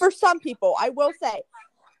 I mean, for some people, I will say,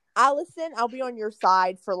 Allison, I'll be on your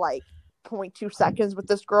side for like 0.2 seconds with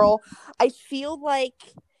this girl. I feel like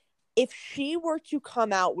if she were to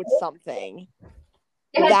come out with something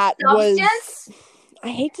that was, I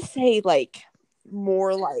hate to say, like,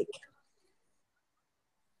 more like,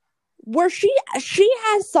 where she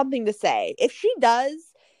has something to say. If she does,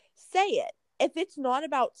 say it. If it's not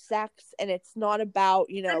about sex and it's not about,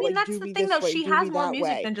 you know, I mean, like, that's the thing, though. She has more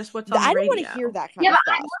music than just what's on the radio. I don't want to hear that kind of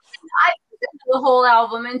stuff. I listened to the whole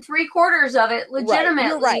album, and 3/4 of it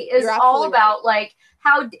legitimately is all about like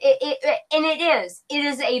how it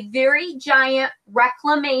is a very giant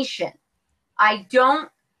reclamation. I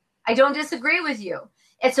don't disagree with you.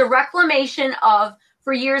 It's a reclamation of,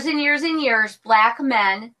 for years and years and years, Black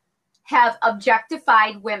men have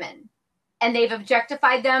objectified women, and they've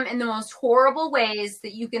objectified them in the most horrible ways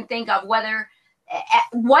that you can think of. Whether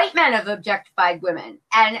white men have objectified women,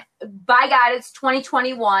 and by God, it's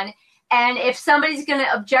 2021. And if somebody's going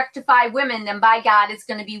to objectify women, then by God, it's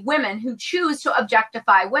going to be women who choose to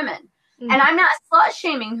objectify women. Mm-hmm. And I'm not slut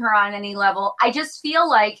shaming her on any level. I just feel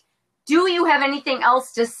like, do you have anything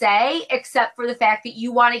else to say except for the fact that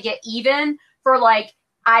you want to get even for, like,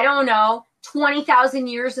 I don't know, 20,000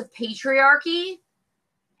 years of patriarchy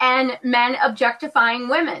and men objectifying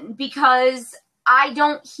women? Because I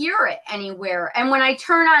don't hear it anywhere. And when I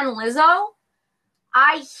turn on Lizzo,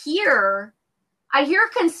 I hear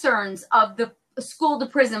concerns of the school to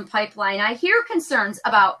prison pipeline. I hear concerns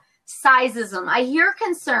about sizeism. I hear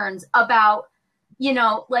concerns about, you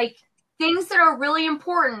know, like, things that are really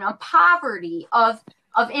important, of poverty, of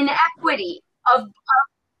inequity, of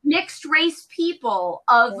mixed race people,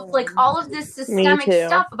 of like all of this systemic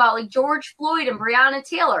stuff about like George Floyd and Breonna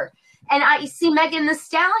Taylor. And I see Megan Thee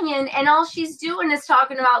Stallion, and all she's doing is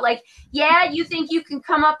talking about like, yeah, you think you can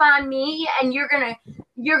come up on me and you're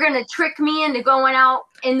gonna trick me into going out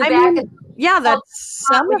in the back of Yeah, that's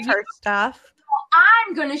some of her stuff.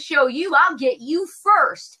 I'm going to show you. I'll get you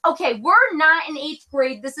first. Okay, we're not in 8th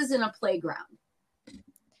grade. This isn't a playground.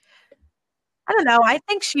 I don't know. I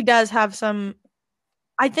think she does have some.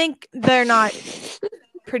 I think they're not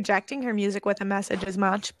projecting her music with a message as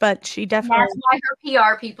much, but she definitely. That's why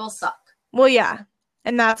her PR people suck. Well, yeah.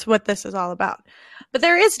 And that's what this is all about. But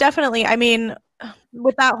there is definitely, I mean,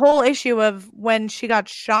 with that whole issue of when she got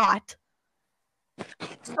shot.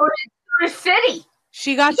 So did Fitty.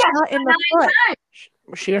 She got shot in the foot.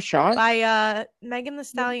 She got shot? By Megan Thee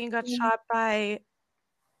Stallion got shot by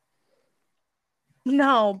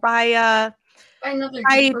Tory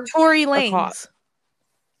Lanez.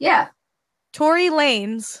 Yeah. Tory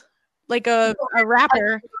Lanez, like a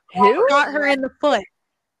rapper, who got her in the foot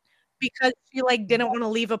because she like didn't want to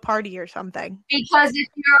leave a party or something. Because if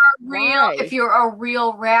you're a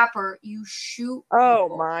real rapper, you shoot people.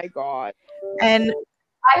 Oh my god. And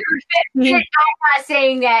I heard Fitty. I'm not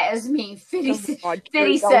saying that as me. Fitty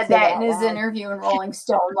said that in his interview in Rolling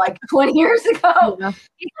Stone like 20 years ago. Yeah.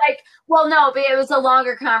 He's like, well, no, but it was a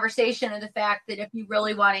longer conversation of the fact that if you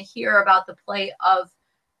really want to hear about the plight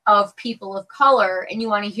of people of color and you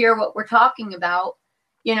want to hear what we're talking about,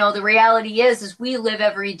 you know, the reality is we live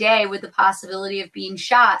every day with the possibility of being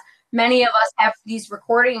shot. Many of us have these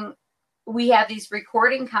recording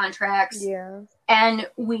contracts, and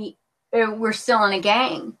we're still in a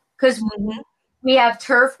gang because we have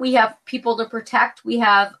turf, we have people to protect, we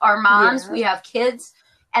have our moms, we have kids,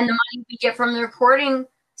 and the money we get from the recording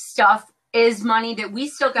stuff is money that we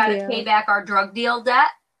still got to pay back our drug deal debt,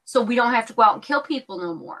 so we don't have to go out and kill people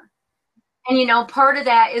no more. And, you know, part of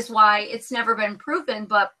that is why it's never been proven,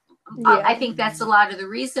 but I think that's a lot of the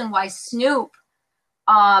reason why Snoop,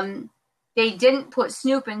 they didn't put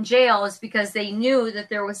Snoop in jail is because they knew that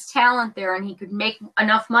there was talent there and he could make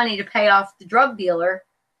enough money to pay off the drug dealer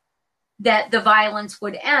that the violence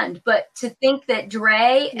would end. But to think that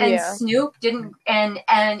Dre and Snoop didn't, and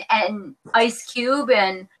Ice Cube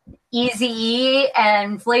and Eazy-E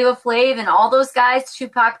and Flava Flav and all those guys,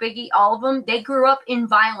 Tupac, Biggie, all of them, they grew up in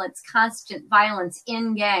violence, constant violence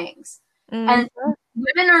in gangs. And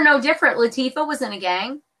women are no different. Latifah was in a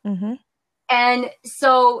gang. And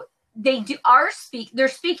so they're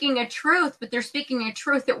speaking a truth, but they're speaking a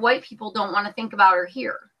truth that white people don't want to think about or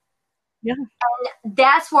hear. Yeah. And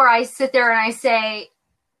that's where I sit there and I say,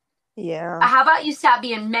 yeah, how about you stop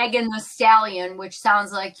being Megan Thee Stallion, which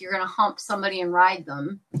sounds like you're going to hump somebody and ride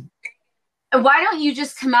them. And why don't you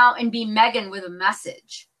just come out and be Megan with a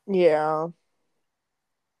message? Yeah.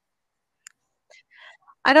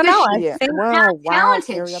 I don't know. She's not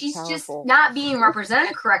talented. She's just not being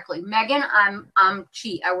represented correctly. Megan, I'm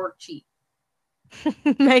cheat. I work cheat.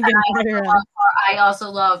 Megan, I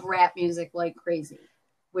also love rap music like crazy,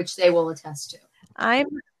 which they will attest to. I'm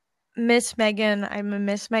Miss Megan. I'm a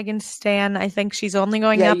Miss Megan stan. I think she's only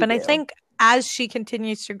going up, and I think as she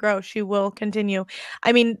continues to grow, she will continue.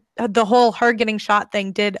 I mean, the whole her getting shot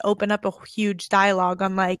thing did open up a huge dialogue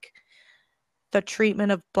on like the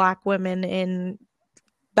treatment of Black women in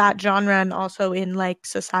that genre and also in like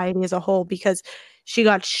society as a whole, because she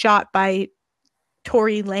got shot by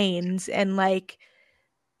Tory Lanez and like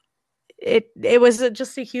it was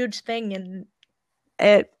just a huge thing, and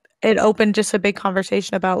it opened just a big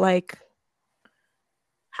conversation about like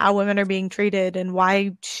how women are being treated and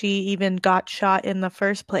why she even got shot in the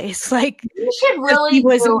first place. Like he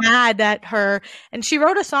was mad at her, and she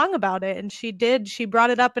wrote a song about it, and she brought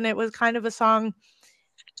it up, and it was kind of a song.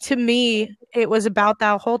 To me, it was about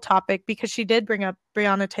that whole topic because she did bring up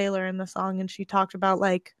Breonna Taylor in the song, and she talked about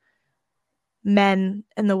like men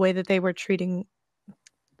and the way that they were treating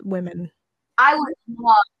women. I would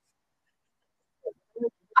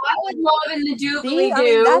love in the doobly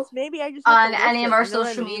doo on any of our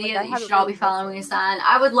social media that you should all be following us on.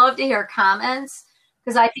 I would love to hear comments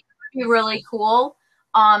because I think it would be really cool.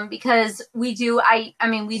 Because we do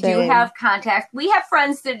have contact. We have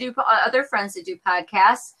friends that do other friends that do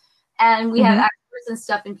podcasts, and we have experts and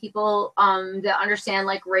stuff, and people that understand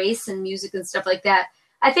like race and music and stuff like that.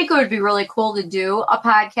 I think it would be really cool to do a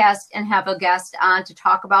podcast and have a guest on to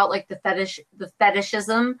talk about like the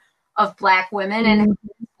fetishism of Black women and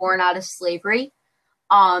born out of slavery,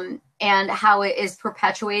 and how it is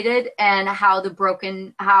perpetuated, and how the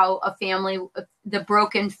broken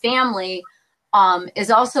family is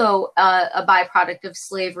also a byproduct of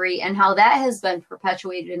slavery, and how that has been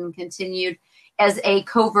perpetuated and continued as a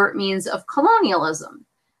covert means of colonialism,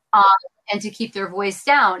 and to keep their voice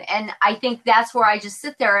down. And I think that's where I just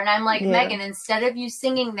sit there and I'm like, Megan, instead of you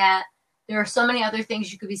singing that, there are so many other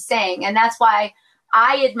things you could be saying. And that's why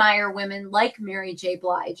I admire women like Mary J.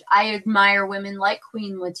 Blige. I admire women like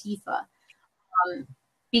Queen Latifah.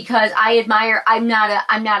 because I admire. I'm not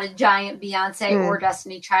a giant Beyonce or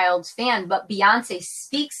Destiny Child's fan, but Beyonce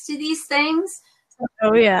speaks to these things.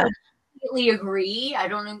 Oh yeah, I completely agree. I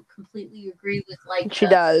don't completely agree with like she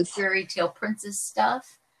does fairy tale princess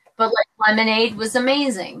stuff, but like Lemonade was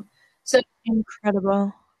amazing. So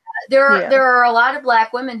incredible. There are a lot of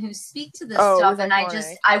Black women who speak to this stuff, and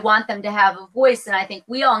iconic. I want them to have a voice, and I think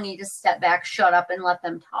we all need to step back, shut up, and let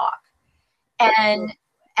them talk. And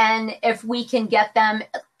if we can get them,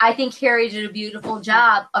 I think Harry did a beautiful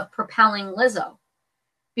job of propelling Lizzo,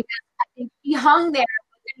 because I think he hung there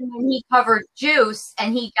when he covered Juice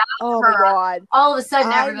and he got her. All of a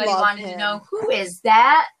sudden, everybody wanted to know, who is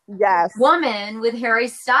that woman with Harry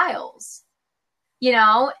Styles? You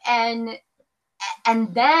know, and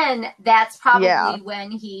then that's probably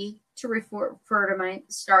when he, to refer to my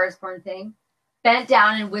Star is Born thing, bent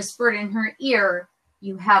down and whispered in her ear,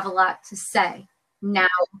 "You have a lot to say. Now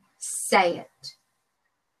say it."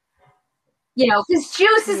 You know, because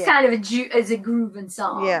Juice is kind of a grooving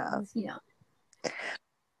song. Yeah. You know.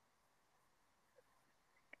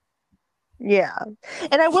 Yeah.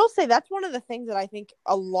 And I will say that's one of the things that I think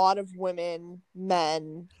a lot of women,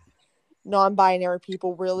 men, non-binary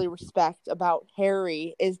people really respect about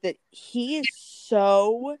Harry is that he is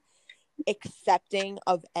so accepting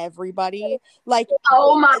of everybody. Like,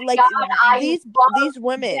 oh my God, these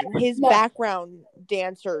women, his background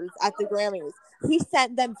dancers at the Grammys, he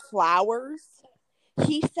sent them flowers.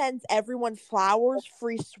 He sends everyone flowers,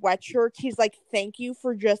 free sweatshirts. He's like, thank you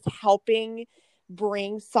for just helping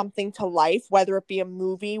bring something to life, whether it be a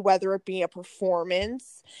movie, whether it be a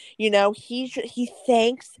performance. You know, he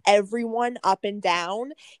thanks everyone up and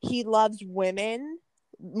down. He loves women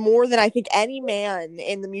more than I think any man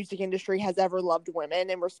in the music industry has ever loved women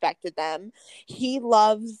and respected them. He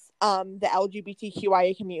loves the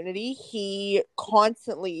LGBTQIA community. He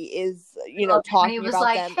constantly is, you know, talking about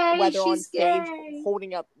like, them, hey, whether on stage gay,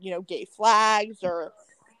 holding up, you know, gay flags or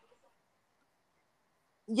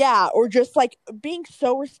or just like being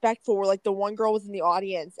so respectful. Where like the one girl was in the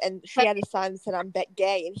audience and she had a sign that said "I'm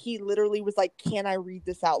gay," and he literally was like, "Can I read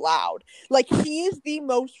this out loud?" Like, he is the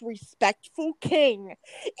most respectful king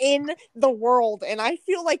in the world, and I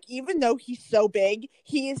feel like even though he's so big,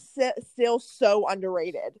 he is still so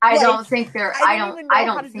underrated. I like, don't think they're. I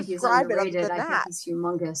don't think he's underrated. I think he's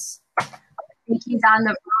humongous. I think he's on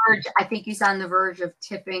the verge. I think he's on the verge of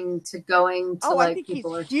tipping to going to like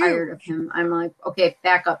people are tired of him. I'm like, okay,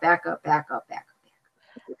 back up.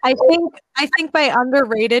 I think by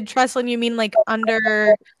underrated, Tresslin, you mean like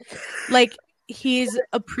under, like he's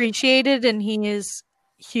appreciated and he is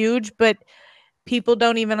huge, but people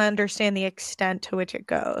don't even understand the extent to which it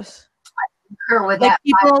goes. I concur with like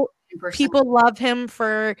that. People love him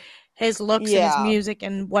for his looks and his music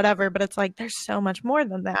and whatever, but it's like there's so much more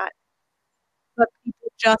than that. But people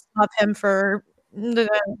just love him for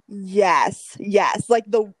yes, like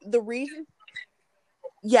the reason,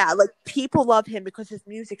 like people love him because his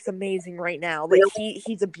music's amazing right now. Like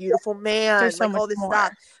he's a beautiful man. There's so like all this more.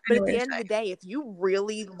 stuff. But at the end of the day, if you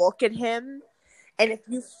really look at him and if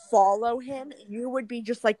you follow him, you would be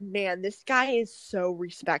just like, man, this guy is so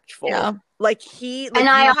respectful. Yeah. Like you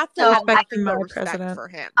have to have nothing but respect for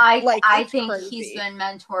him. I think he's been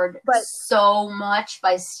mentored so much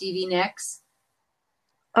by Stevie Nicks.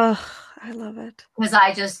 Oh, I love it. Because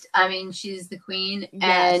she's the queen.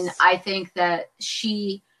 Yes. And I think that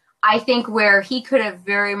where he could have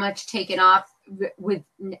very much taken off with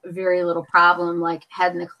very little problem, like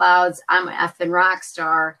Head in the Clouds, I'm an effing rock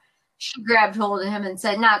star. She grabbed hold of him and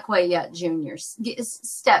said, not quite yet, Junior.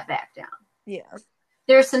 Step back down. Yeah.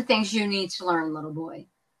 There's some things you need to learn, little boy.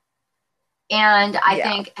 And I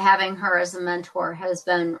think having her as a mentor has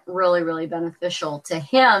been really, really beneficial to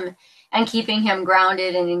him and keeping him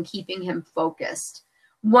grounded and in keeping him focused.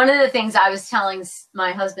 One of the things I was telling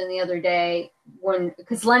my husband the other day,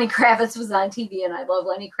 because Lenny Kravitz was on TV and I love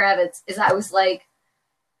Lenny Kravitz, is I was like,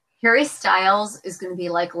 Harry Styles is going to be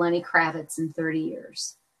like Lenny Kravitz in 30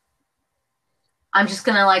 years. I'm just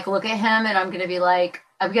going to like look at him and I'm going to be like,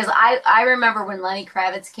 because I remember when Lenny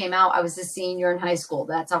Kravitz came out, I was a senior in high school.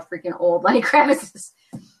 That's how freaking old Lenny Kravitz is.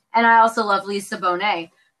 And I also love Lisa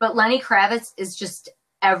Bonet. But Lenny Kravitz is just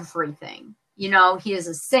everything. You know, he is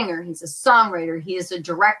a singer. He's a songwriter. He is a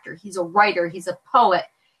director. He's a writer. He's a poet.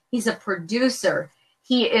 He's a producer.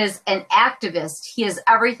 He is an activist. He is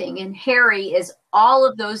everything. And Harry is all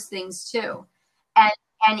of those things too.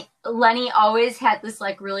 And Lenny always had this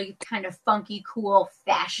like really kind of funky, cool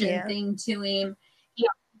fashion thing to him. He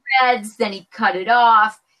had dreads, then he cut it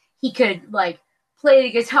off. He could like play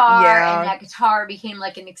the guitar, and that guitar became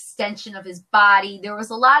like an extension of his body. There was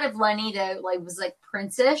a lot of Lenny that like was like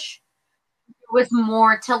Prince-ish. was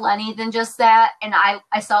more to Lenny than just that. And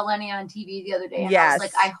I saw Lenny on TV the other day, and I was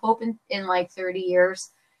like, I hope in like 30 years,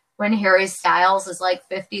 when Harry Styles is like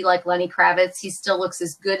 50, like Lenny Kravitz, he still looks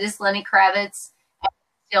as good as Lenny Kravitz, and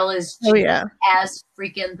still is as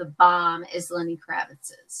freaking the bomb as Lenny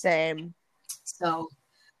Kravitz is. Same. So,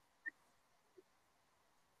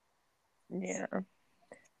 yeah.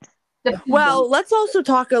 Well, let's also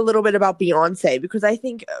talk a little bit about Beyonce, because I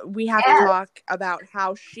think we have to talk about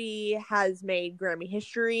how she has made Grammy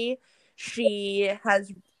history. She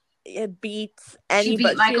has beats anybody. She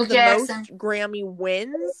beat Michael Jackson. Most Grammy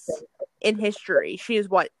wins in history. She is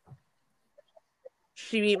what?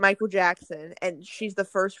 She beat Michael Jackson, and she's the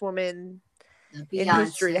first woman in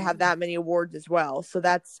history to have that many awards as well. So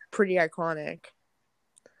that's pretty iconic.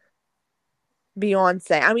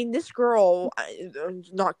 Beyonce. I mean, this woman,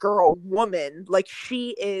 like,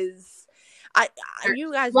 she is.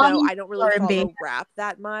 You guys know I don't really follow rap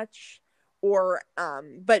that much,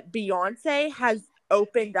 but Beyonce has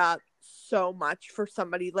opened up so much for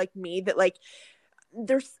somebody like me that, like,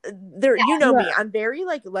 you know me, I'm very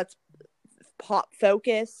like, let's pop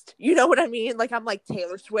focused, you know what I mean? Like, I'm like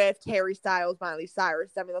Taylor Swift, Harry Styles, Miley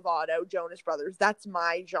Cyrus, Demi Lovato, Jonas Brothers. That's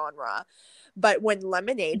my genre. But when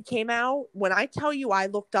Lemonade came out, when I tell you I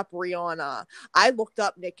looked up Rihanna, I looked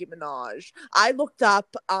up Nicki Minaj, I looked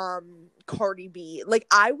up Cardi B. Like,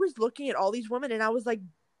 I was looking at all these women and I was like,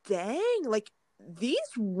 dang, like, these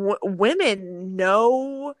women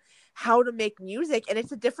know how to make music, and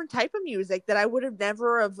it's a different type of music that I would have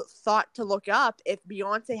never have thought to look up if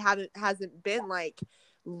Beyonce hasn't been like,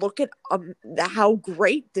 look at how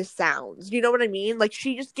great this sounds. You know what I mean? Like,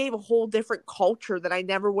 she just gave a whole different culture that I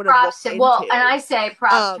never would have looked into. Well, and I say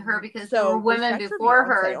props to her, because there were women before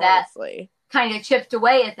her that kind of chipped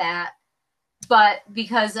away at that. But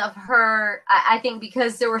because of her, I think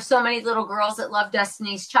because there were so many little girls that loved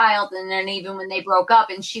Destiny's Child, and then even when they broke up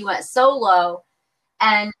and she went solo,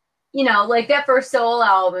 and you know, like, that first solo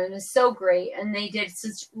album is so great, and they did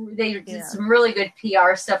some really good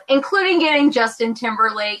PR stuff, including getting Justin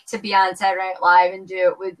Timberlake to be on Saturday Night Live and do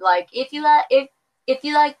it with, like, if you like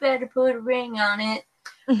better, put a ring on it.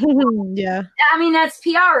 Yeah, I mean, that's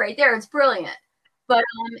PR right there. It's brilliant. But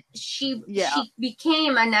she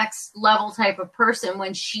became a next level type of person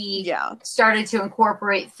when she started to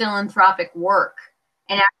incorporate philanthropic work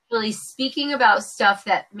and actually speaking about stuff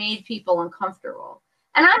that made people uncomfortable.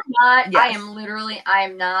 And I'm not, I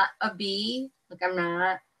am not a bee. Like, I'm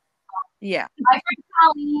not. Yeah. My friend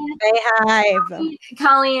Colleen.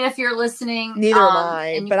 Colleen, if you're listening. Neither am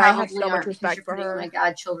I, but I have so much respect for her. My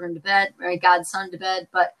godchildren to bed, my godson to bed.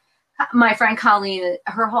 But my friend Colleen,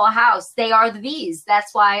 her whole house, they are the bees.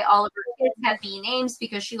 That's why all of her kids have bee names,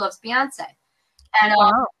 because she loves Beyonce. And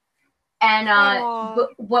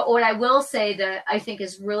but what I will say that I think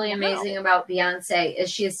is really amazing about Beyonce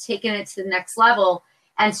is she has taken it to the next level.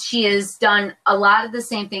 And she has done a lot of the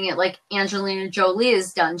same thing that, like, Angelina Jolie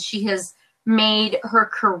has done. She has made her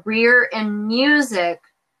career in music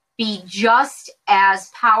be just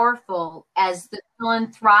as powerful as the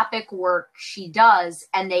philanthropic work she does,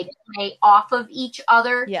 and they play off of each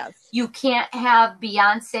other. Yes. You can't have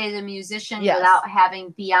Beyonce the musician without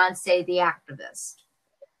having Beyonce the activist.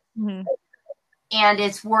 Mm-hmm. And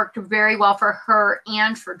it's worked very well for her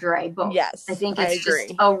and for Dre both. Yes, I think it's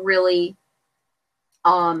just a really...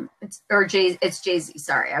 it's Jay-Z.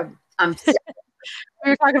 Sorry, I'm we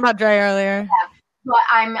were talking about Dre earlier. Yeah, but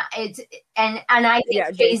I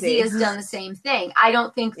think Jay-Z has done the same thing. I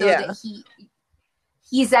don't think though that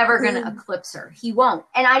he's ever going to eclipse her. He won't,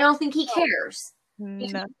 and I don't think he cares.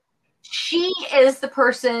 No. She is the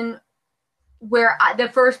person the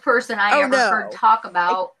first person I ever heard talk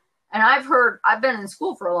about, and I've been in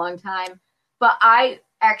school for a long time, but I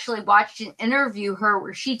actually watched an interview her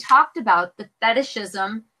where she talked about the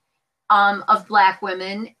fetishism of Black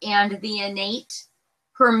women and the innate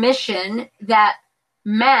permission that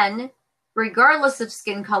men, regardless of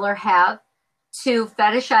skin color, have to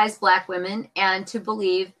fetishize Black women and to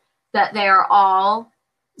believe that they are all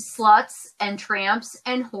sluts and tramps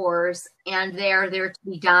and whores, and they're there to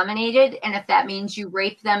be dominated. And if that means you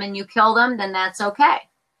rape them and you kill them, then that's okay.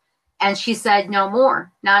 And she said, no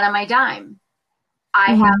more, not on my dime.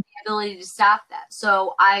 I have the ability to stop that.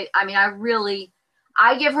 So I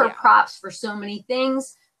give her props for so many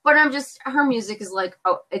things, but her music is like,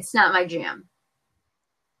 it's not my jam.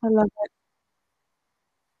 I love it.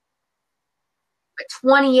 But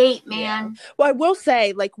 28, man. Yeah. Well, I will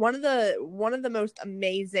say, like, one of the most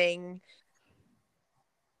amazing,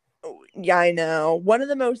 I know, one of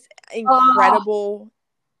the most incredible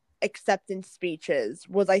acceptance speeches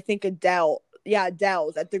was, I think,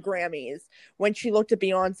 Adele's at the Grammys, when she looked at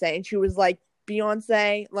Beyonce and she was like,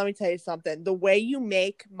 Beyonce, let me tell you something. The way you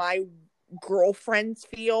make my girlfriends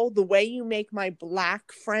feel, the way you make my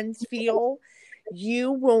Black friends feel,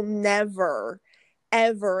 you will never,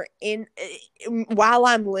 ever while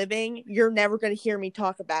I'm living, you're never going to hear me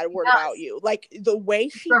talk a bad word about you. Like, the way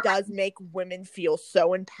she does make women feel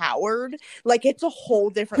so empowered, like, it's a whole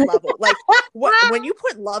different level. Like, when you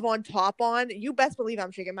put Love on Top on, you best believe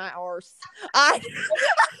I'm shaking my arse. I'm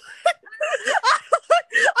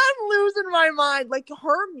losing my mind. Like,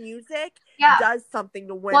 her music does something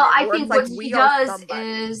to women. Well, I think what she does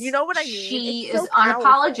is, you know what I mean? She is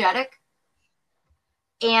unapologetic.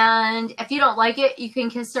 And if you don't like it, you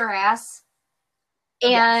can kiss her ass.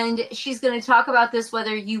 And she's going to talk about this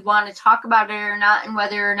whether you want to talk about it or not, and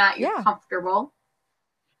whether or not you're comfortable.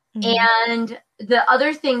 And the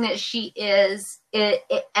other thing that she is, and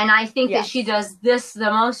I think that she does this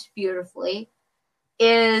the most beautifully,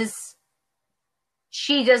 is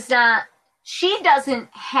she doesn't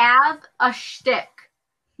have a shtick.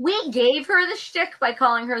 We gave her the shtick by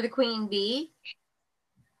calling her the Queen Bee,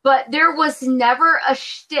 but there was never a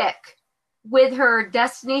shtick with her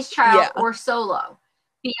Destiny's Child or solo.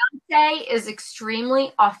 Beyonce is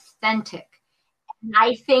extremely authentic. And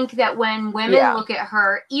I think that when women look at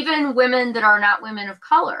her, even women that are not women of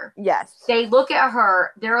color, they look at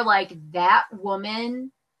her, they're like, that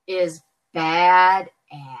woman is badass.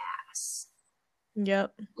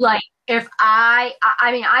 Yep. Like, if I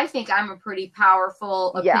mean, I think I'm a pretty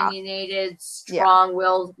powerful, opinionated,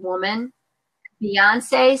 strong-willed woman.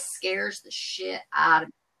 Beyonce scares the shit out of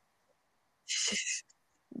me.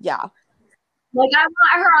 Yeah. Like, I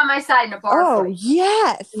want her on my side in a bar fight. Oh,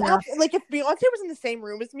 yes. Yeah. Like, if Beyonce was in the same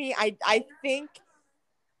room as me, I think,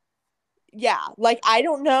 like, I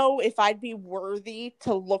don't know if I'd be worthy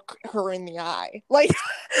to look her in the eye. Like,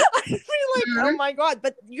 I'd be like, oh my God.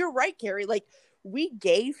 But you're right, Carrie. Like, we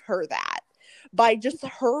gave her that by just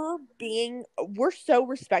her being, we're so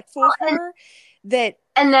respectful of her that.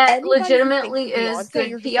 And that legitimately is Beyonce, good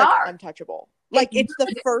you're PR. just, like, untouchable. Like, it's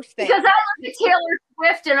the first thing. Because I look at Taylor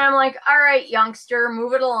Swift and I'm like, all right, youngster,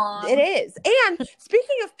 move it along. It is. And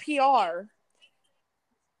speaking of PR,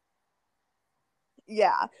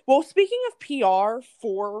 well, speaking of PR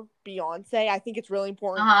for Beyonce, I think it's really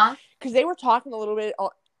important because they were talking a little bit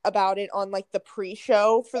about it on, like, the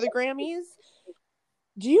pre-show for the Grammys.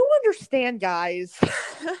 Do you understand, guys?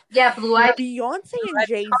 Yeah, Blue Ivy. Beyonce and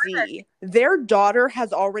Jay-Z, their daughter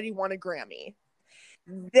has already won a Grammy.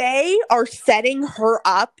 They are setting her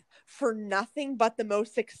up for nothing but the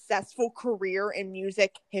most successful career in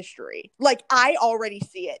music history. Like, I already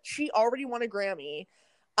see it. She already won a Grammy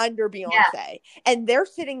under Beyonce. Yeah. And they're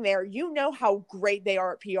sitting there. You know how great they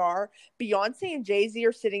are at PR. Beyonce and Jay-Z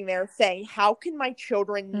are sitting there saying, how can my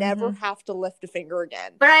children never have to lift a finger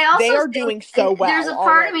again? But I also they are doing so well. There's a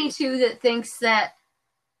part of me, too, that thinks that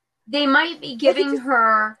they might be giving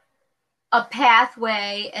her a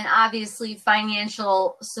pathway and obviously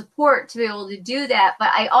financial support to be able to do that.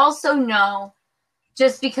 But I also know,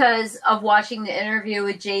 just because of watching the interview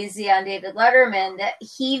with Jay-Z on David Letterman, that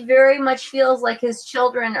he very much feels like his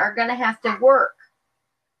children are going to have to work.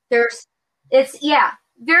 Very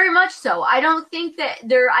much so. I don't think that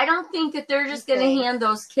they're just going to hand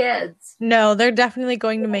those kids. No, they're definitely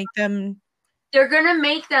going to make them. They're going to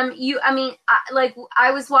make them,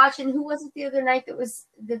 I was watching, who was it the other night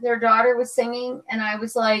that their daughter was singing, and I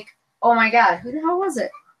was like, oh my God, who the hell was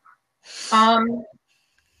it? And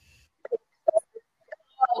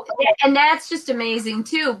that's just amazing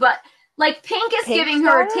too. But, like, Pink is giving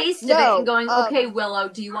her a taste of it and going, okay, Willow,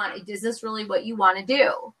 is this really what you want to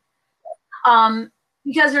do?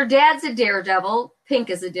 Because her dad's a daredevil, Pink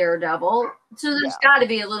is a daredevil, so there's got to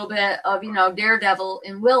be a little bit of, daredevil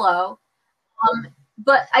in Willow.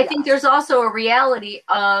 But I think there's also a reality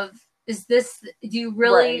of, do you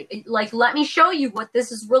really, let me show you what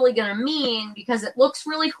this is really going to mean, because it looks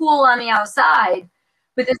really cool on the outside,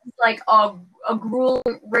 but this is like a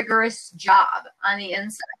grueling, rigorous job on the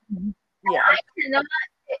inside. Yeah. I cannot,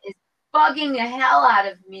 it is bugging the hell out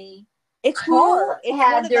of me. It's hard. It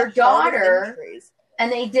had their daughter,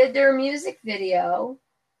 and they did their music video,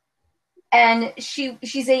 and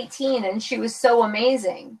she's 18, and she was so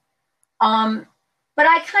amazing. But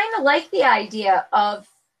I kind of like the idea of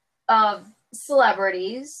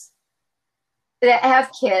celebrities that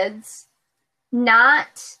have kids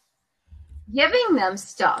not giving them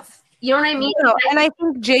stuff. You know what I mean? And I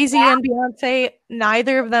think Jay-Z and Beyonce,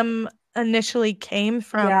 neither of them initially came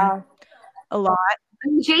from a lot. I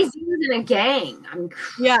mean, Jay-Z was in a gang.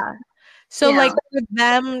 So, like, for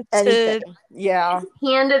them to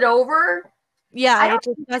hand it over, it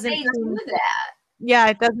just doesn't do that. Yeah,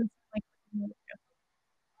 it doesn't.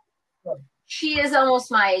 She is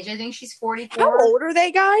almost my age. I think she's 44. How old are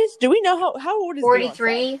they, guys? Do we know how old is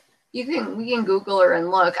 43? Beyonce? We can Google her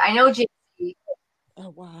and look. I know Jay-Z. Oh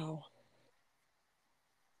wow.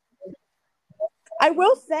 I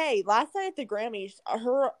will say, last night at the Grammys,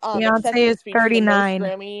 her Beyonce is 39.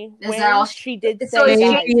 Grammy Is that all she did so say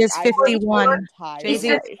Jay-Z is 51.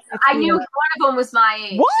 Jay-Z, I knew one of them was my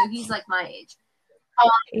age, What? so he's like my age.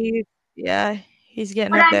 He's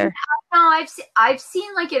getting up there. I've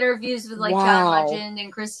seen like interviews with like John Legend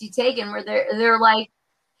and Christy Teigen where they're like,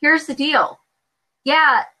 here's the deal.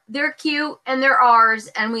 Yeah, they're cute and they're ours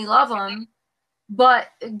and we love them, but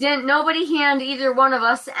didn't nobody hand either one of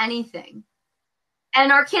us anything.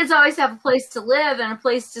 And our kids always have a place to live and a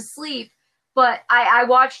place to sleep. But I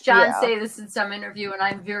watched John say this in some interview, and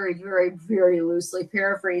I'm very, very, very loosely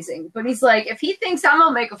paraphrasing. But he's like, if he thinks I'm going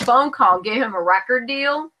to make a phone call and get him a record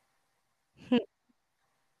deal,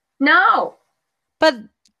 no. But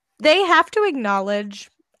they have to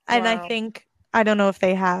acknowledge, and I think, I don't know if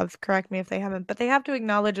they have, correct me if they haven't, but they have to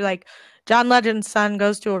acknowledge, like, John Legend's son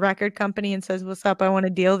goes to a record company and says, what's up, I want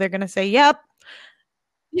a deal. They're going to say, yep.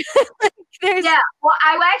 Yeah, well,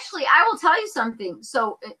 I will tell you something.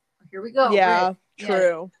 So here we go. Yeah, Rick.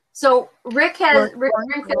 true. Yeah. So Rick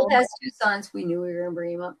Springfield has 2 sons. We knew we were going to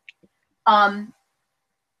bring him up.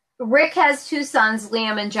 Rick has 2 sons,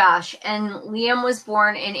 Liam and Josh, and Liam was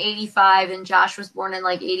born in 85 and Josh was born in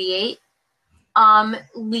like 88.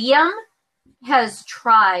 Liam has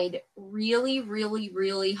tried really, really,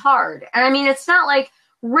 really hard. And I mean, it's not like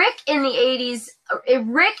Rick in the 70s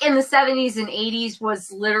and 80s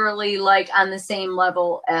was literally like on the same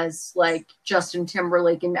level as like Justin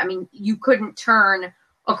Timberlake. And I mean, you couldn't turn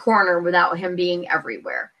a corner without him being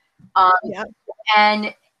everywhere.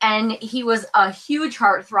 And he was a huge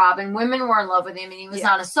heartthrob and women were in love with him and he was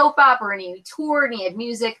on a soap opera and he toured and he had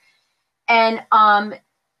music. And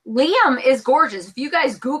Liam is gorgeous. If you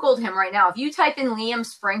guys Googled him right now, if you type in Liam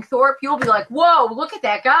Springthorpe, you'll be like, whoa, look at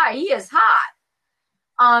that guy. He is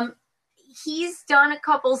hot. He's done a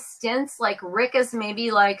couple stints, like Rick has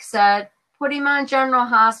maybe like said, put him on General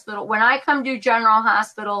Hospital. When I come to General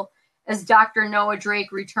Hospital as Dr. Noah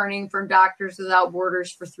Drake returning from Doctors Without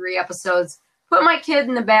Borders for 3 episodes, put my kid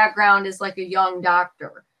in the background as like a young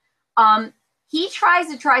doctor. He tries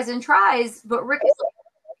and tries, but Rick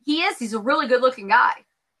is he's a really good looking guy.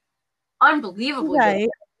 Unbelievably good.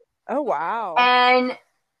 Oh wow. And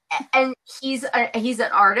he's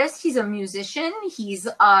an artist, he's a musician, he's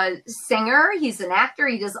a singer, he's an actor,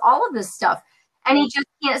 he does all of this stuff. And he just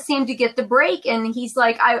can't seem to get the break. And he's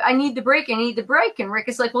like, I need the break, I need the break. And Rick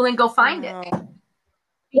is like, well, then go find it.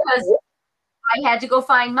 Because I had to go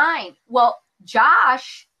find mine. Well,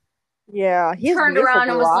 Josh he turned around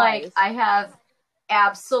and was like, I have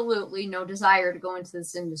absolutely no desire to go into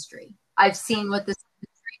this industry. I've seen what this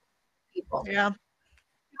industry people. Yeah.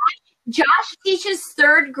 Josh teaches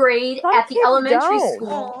 3rd grade at the elementary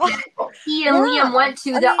school that he and Liam went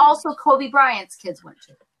to that also Kobe Bryant's kids went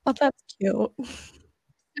to. Oh, that's cute.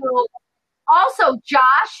 So, also,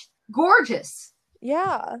 Josh, gorgeous.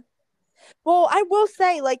 Yeah. Well, I will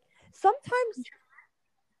say, like, sometimes...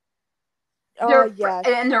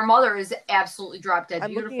 And their mother is absolutely drop dead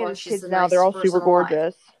beautiful. And she's now. They're all super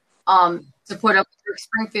gorgeous. To put up with Rick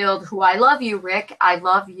Springfield, who I love you, Rick. I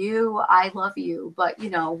love you. I love you. But, you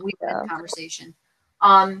know, we had a conversation.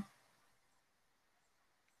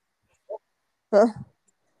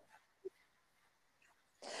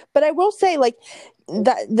 But I will say, like,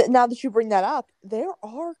 that now that you bring that up, there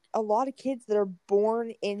are a lot of kids that are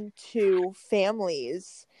born into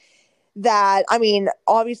families that, I mean,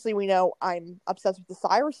 obviously we know I'm obsessed with the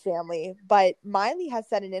Cyrus family, but Miley has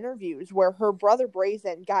said in interviews where her brother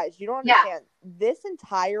Brazen, guys, you don't understand, this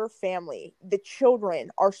entire family, the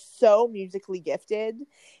children are so musically gifted,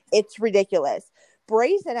 it's ridiculous.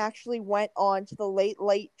 Brazen actually went on to the Late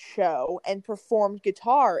Late Show and performed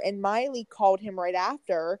guitar, and Miley called him right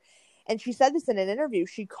after, and she said this in an interview.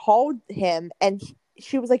 She called him and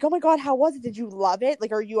she was like, oh my God, how was it? Did you love it?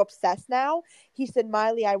 Like, are you obsessed now? He said,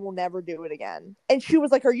 Miley, I will never do it again. And she was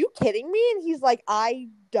like, are you kidding me? And he's like, I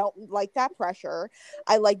don't like that pressure.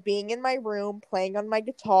 I like being in my room, playing on my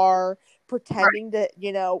guitar, pretending to,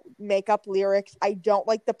 you know, make up lyrics. I don't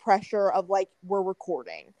like the pressure of like, we're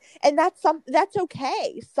recording. And that's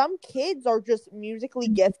okay. Some kids are just musically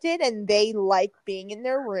gifted and they like being in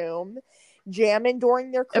their room, jamming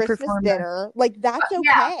during their Christmas dinner. Like, that's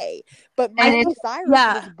okay. But Miley Cyrus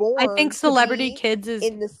was born, I think celebrity kids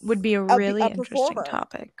would be a really interesting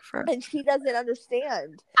topic for, and she doesn't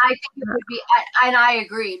understand. I think it would be, and I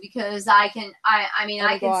agree, because I can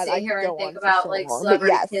sit here and think about like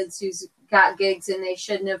celebrity kids whose got gigs and they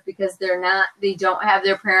shouldn't have because they don't have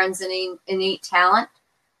their parents' innate talent.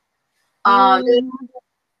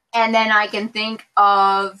 And then I can think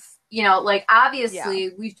of, like,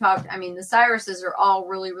 obviously we've talked, I mean, the Cyruses are all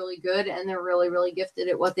really, really good and they're really, really gifted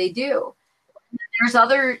at what they do. There's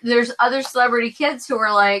other celebrity kids who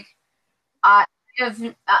are like, I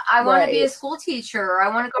want to be a school teacher, or I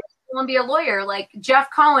want to go to school and be a lawyer, like Jeff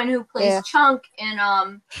Cohen, who plays Chunk in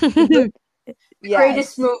the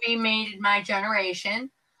greatest movie made in my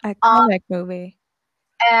generation. Iconic movie.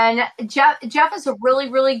 And Jeff is a really,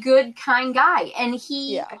 really good, kind guy. And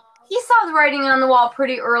he saw the writing on the wall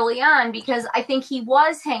pretty early on, because I think he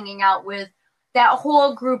was hanging out with that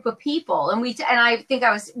whole group of people. And I think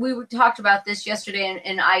we talked about this yesterday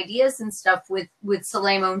in ideas and stuff with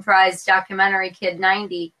Soleil Moon Frye's documentary Kid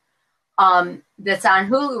 90, that's on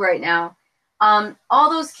Hulu right now. All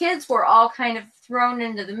those kids were all kind of thrown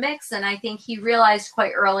into the mix. And I think he realized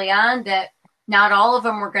quite early on that not all of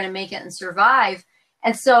them were going to make it and survive.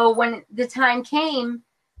 And so when the time came,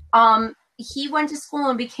 he went to school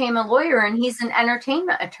and became a lawyer, and he's an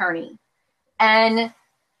entertainment attorney. And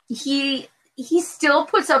he still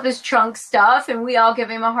puts up his Chunk stuff, and we all give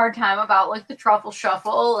him a hard time about, like, the Truffle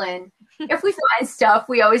Shuffle. And if we find stuff,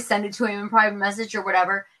 we always send it to him in private message or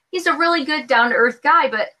whatever. He's a really good, down-to-earth guy.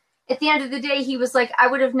 But at the end of the day, he was like, I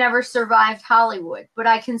would have never survived Hollywood, but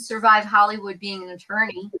I can survive Hollywood being an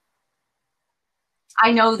attorney.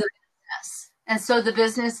 I know the business. And so the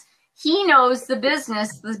business, he knows the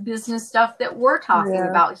business stuff that we're talking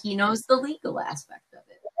about. He knows the legal aspect of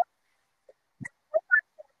it.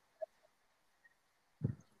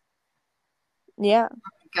 Yeah.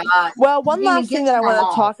 Oh, God. Well, one last thing that I want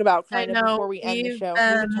to talk about before we end the show.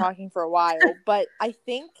 We've been talking for a while, but I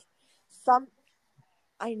think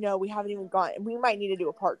I know we haven't even gone. We might need to do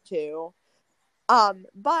a part 2.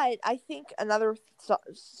 But I think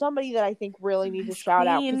somebody that I think really needs to shout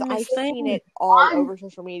out, because I've seen it all over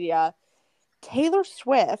social media. Taylor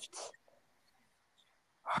Swift,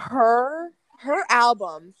 her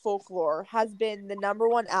album Folklore has been the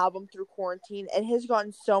 #1 album through quarantine and has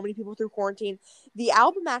gotten so many people through quarantine. The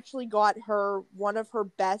album actually got her one of her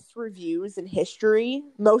best reviews in history.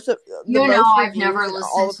 I've never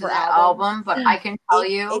listened to that album, but I can tell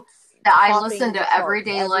you that I listen to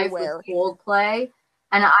Everyday Life with Coldplay,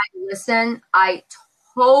 and I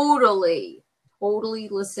totally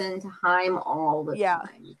listen to Haim all the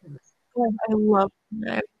time. I love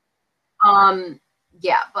that.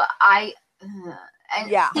 But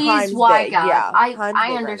please, why big. God?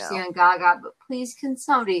 I understand Gaga, but please, can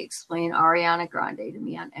somebody explain Ariana Grande to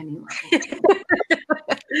me on any level?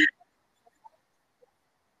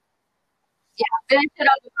 Finish it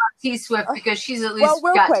up about T-Swift, because she's at least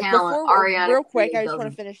got talent. Ariana, real quick, I just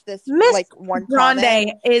want to finish this. Miss one Grande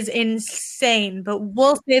comment. is insane, but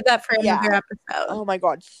we'll save that for another episode. Oh my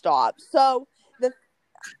God, stop! So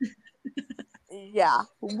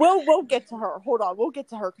we'll get to her. Hold on, we'll get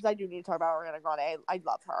to her, because I do need to talk about Ariana Grande. I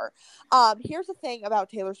love her. Here's the thing about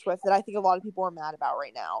Taylor Swift that I think a lot of people are mad about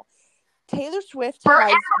right now. Taylor Swift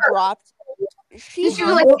has dropped. She's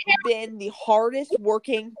been the hardest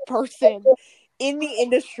working person in the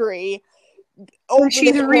industry.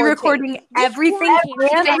 She's re-recording everything.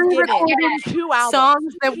 And re-recording 2 albums.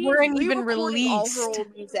 Songs that weren't even released. All her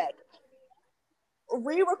old music.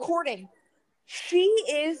 Re-recording. She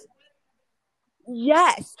is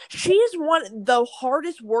one of the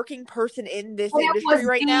hardest working person in this industry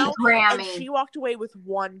right now. And she walked away with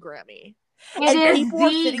 1 Grammy. And people are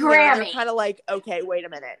sitting there and they're kind of like, okay, wait a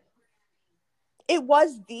minute. It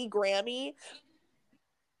was the Grammy.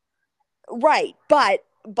 Right, but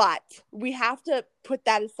we have to put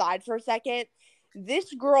that aside for a second.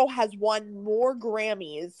 This girl has won more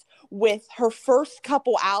Grammys with her first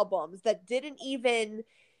couple albums that didn't even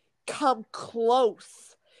come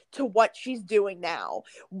close to what she's doing now.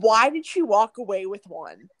 Why did she walk away with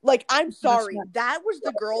 1? Like, I'm sorry. That was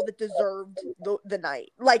the girl that deserved the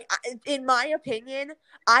night. Like, in my opinion,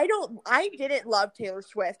 I didn't love Taylor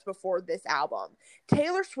Swift before this album.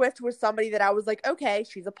 Taylor Swift was somebody that I was like, okay,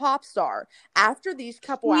 she's a pop star. After these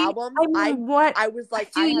couple albums, I was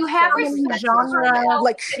like, do you have a genre?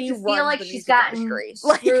 Like, she feel like she's gotten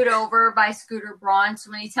screwed over by Scooter Braun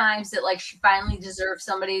so many times that, like, she finally deserves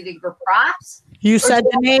somebody to give her props? You said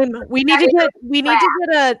the name. We need to get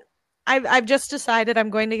a. I've just decided I'm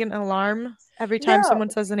going to get an alarm every time someone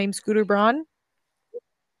says the name Scooter Braun.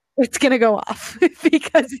 It's gonna go off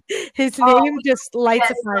because his name just lights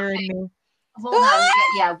a fire in me. Hold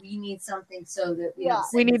on, we need something so that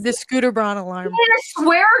we need the Scooter Braun alarm. We need a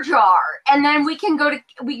swear jar, and then we can go to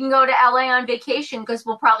LA on vacation, because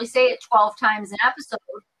we'll probably say it 12 times an episode.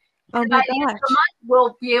 Oh by my the end of the gosh. month,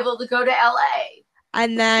 we'll be able to go to LA.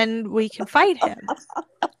 And then we can fight him.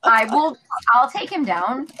 I'll take him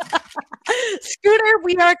down. Scooter,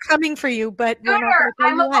 we are coming for you, but we're not Scooter,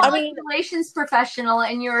 going I'm to a public relations professional,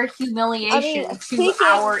 and you're a humiliation to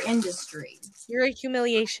our industry. You're a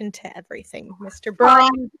humiliation to everything, Mr. Braun.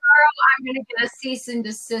 Tomorrow, I'm going to get a cease and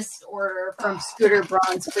desist order from Scooter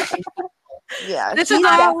Braun's freaking people. Yeah, This is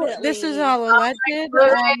all alleged. This is all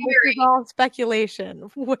speculation.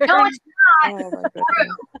 No, it's not. Oh my goodness.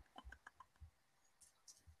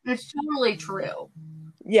 It's totally true.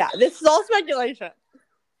 Yeah, this is all speculation.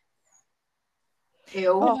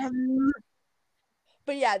 Ew.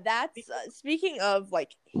 But yeah, that's speaking of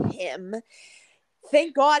like him.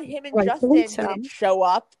 Thank God him and Rightfully Justin so. didn't show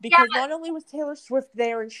up because not only was Taylor Swift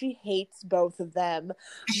there and she hates both of them.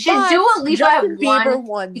 Should Dua Lipa Justin have Bieber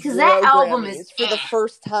won because that album Grammys is for the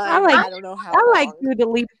first time. I don't know how. I like Dua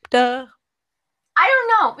Lipa. I don't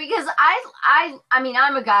know because I mean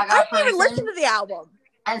I'm a Gaga I person. didn't even listen to the album.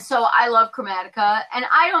 And so I love Chromatica, and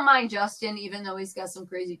I don't mind Justin, even though he's got some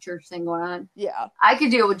crazy church thing going on. Yeah. I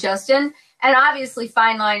could deal with Justin. And obviously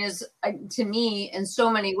Fine Line is, to me, in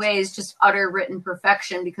so many ways, just utter written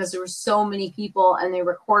perfection because there were so many people, and they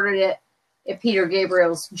recorded it at Peter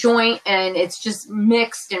Gabriel's joint, and it's just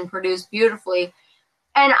mixed and produced beautifully.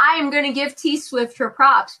 And I am going to give T Swift her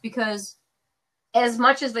props because as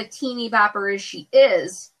much as a teeny bopper as she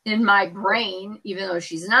is in my brain, even though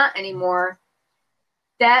she's not anymore,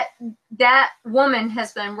 that woman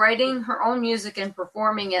has been writing her own music and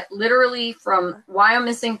performing it literally from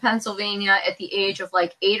Wyomissing, Pennsylvania at the age of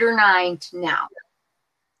like 8 or 9 to now.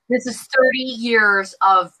 This is 30 years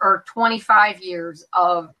or 25 years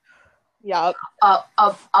of a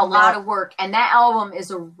lot of work. And that album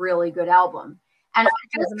is a really good album. And I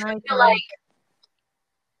just feel like,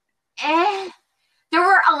 there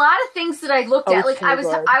were a lot of things that I looked at. Like I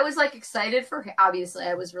was like excited for, obviously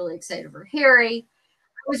I was really excited for Harry.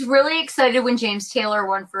 I was really excited when James Taylor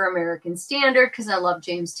won for American Standard because I love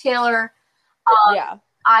James Taylor.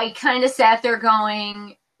 I kind of sat there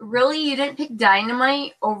going, really, you didn't pick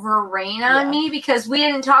Dynamite over Rain on me because we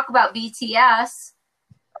didn't talk about BTS.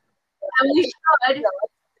 And we should.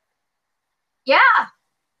 Yeah.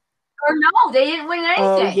 Or no, they didn't win anything.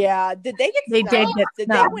 Oh, yeah. Did they get They did get Did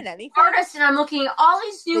they win anything? Artists, and I'm looking at all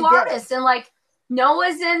these new artists, and like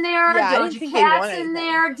Noah's in there, Doja Cat's in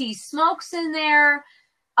there, D Smoke's in there.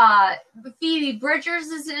 Phoebe Bridgers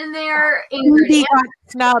is in there. Phoebe got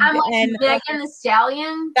snubbed, I'm like, and Megan Thee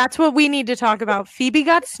Stallion. That's what we need to talk about. Phoebe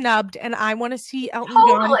got snubbed, and I want to see Elton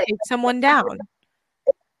John take someone down.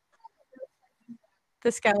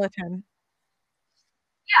 The skeleton.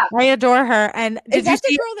 Yeah, I adore her. And is that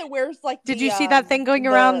the girl that wears like? Did you see that thing going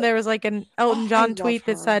around? There was like an Elton John tweet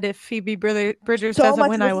that said, "If Phoebe Bridgers doesn't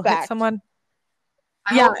win, I will hit someone."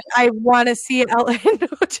 I want to see Elton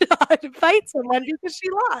John fight someone because she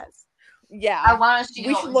lost. Yeah, I want to see.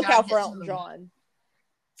 We should look out for Elton John.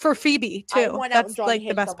 For Phoebe too. That's like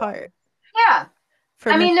the best part. Yeah,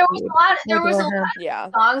 I mean there was a lot. There was a lot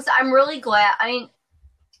of songs. I'm really glad. I mean,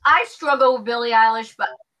 I struggle with Billie Eilish, but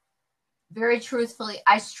very truthfully,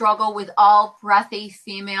 I struggle with all breathy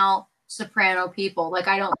female soprano people. Like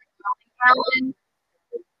I don't.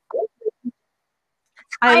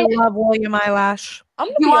 I love William Eyelash.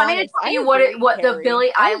 You want me to tell you what the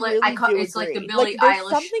Billie Eilish? It's like the Billie Eilish.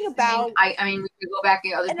 Something about. I mean, we could go back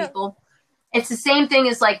to other people. It's the same thing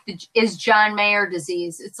as like is John Mayer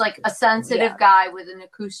disease. It's like a sensitive guy with an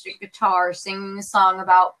acoustic guitar singing a song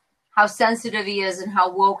about how sensitive he is and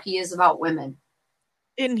how woke he is about women.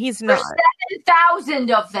 And he's not. There's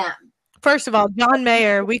 7,000 of them. First of all, John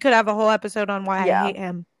Mayer, we could have a whole episode on why I hate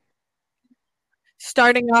him.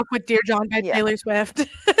 Starting off with Dear John by Taylor Swift.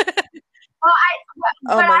 Oh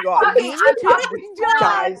my God.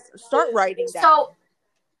 Guys, start writing down. So,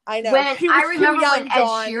 I know. When I remember when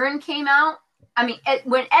Ed Sheeran came out, I mean,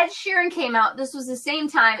 when Ed Sheeran came out, this was the same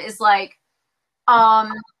time as like,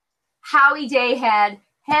 Howie Day had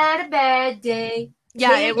a bad day.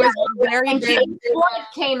 Yeah, it was very big. James Blunt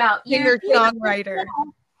came out. Singer-songwriter.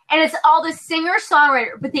 And it's all the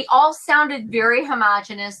singer-songwriter, but they all sounded very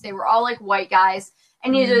homogenous. They were all like white guys.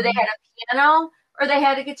 And either they had a piano or they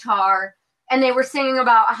had a guitar. And they were singing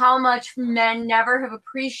about how much men never have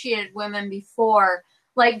appreciated women before.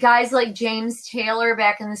 Like guys like James Taylor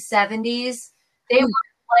back in the 70s. They were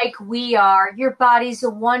like we are. Your body's a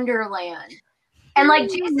wonderland. And like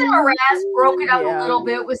Jason Mraz broke it up a little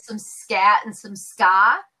bit with some scat and some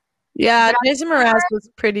ska. Yeah, Jason Mraz was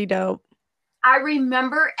pretty dope. I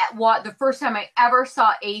remember the first time I ever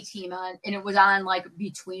saw A-Team on, and it was on like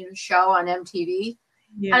between a show on MTV.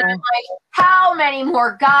 Yeah. And I'm like, how many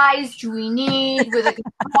more guys do we need with a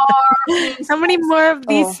guitar? How many more of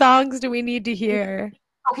these songs do we need to hear?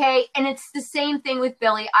 Okay, and it's the same thing with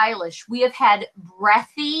Billie Eilish. We have had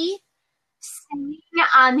breathy singing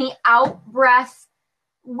on the out breath.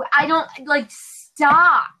 I don't like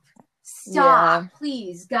stop. Yeah.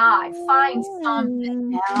 Please, God, find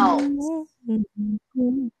something else.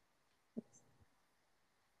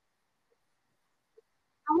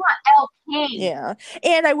 I want Elle King. Yeah.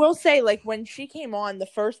 And I will say, like, when she came on the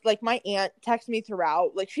first, like, my aunt texted me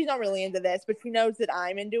throughout. Like, she's not really into this, but she knows that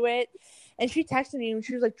I'm into it. And she texted me and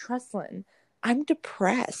she was like, Trestlyn, I'm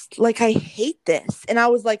depressed. Like, I hate this. And I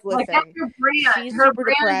was like, listen, Like, that's her brand. she's Her super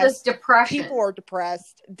brand is depressed. depression. People are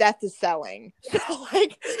depressed. Death is selling. So,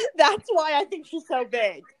 like, that's why I think she's so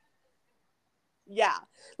big. Yeah.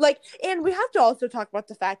 Like, and we have to also talk about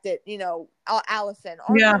the fact that, you know, Allison,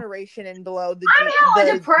 our generation and below, the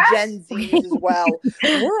Gen Zs as well,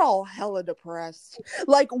 we're all hella depressed.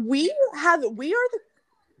 Like, we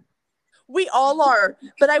all are.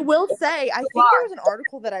 But I will say, I think there was an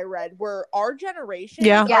article that I read where our generation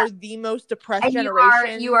are the most depressed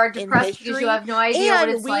generation. You are depressed because you have no idea what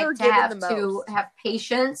it's like to have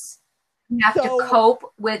patience. You have to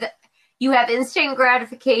cope with. You have instant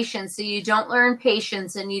gratification, so you don't learn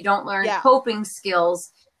patience and you don't learn coping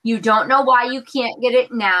skills. You don't know why you can't get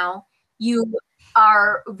it now. You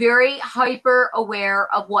are very hyper aware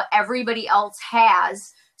of what everybody else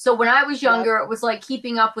has. So when I was younger, it was like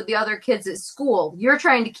keeping up with the other kids at school. You're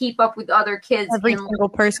trying to keep up with other kids. Every single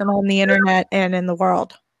person on the internet and in the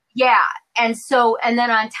world. Yeah. And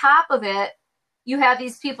then on top of it, you have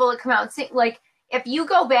these people that come out and sing, like, if you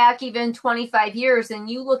go back even 25 years and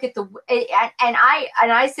you look at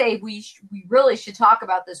I say we really should talk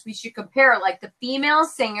about this. We should compare like the female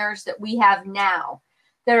singers that we have now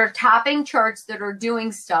that are topping charts, that are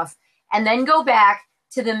doing stuff, and then go back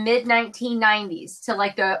to the mid 1990s, to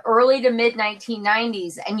like the early to mid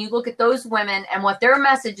 1990s, and you look at those women and what their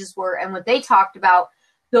messages were and what they talked about.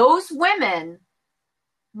 Those women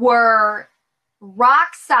were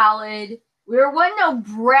rock solid. There wasn't no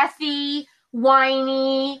breathy,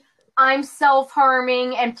 whiny, I'm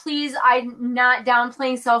self-harming, and please, I'm not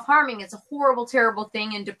downplaying self-harming. It's a horrible, terrible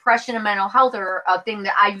thing, and depression and mental health are a thing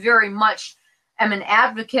that I very much am an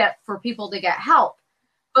advocate for people to get help.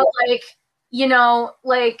 But like, you know,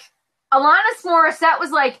 like Alanis Morissette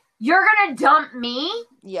was like, you're gonna dump me?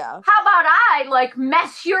 Yeah. How about I like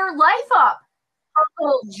mess your life up?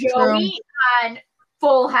 Uncle Joey on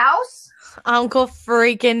Full House. Uncle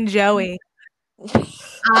freaking Joey.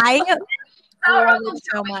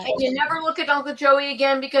 So much. And you never look at Uncle Joey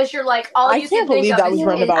again because you're like, all you can think of that was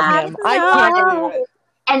written about him. I can't believe it.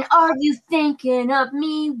 And are you thinking of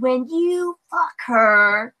me when you fuck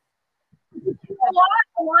her?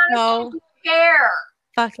 No. Care.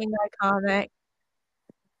 Fucking iconic.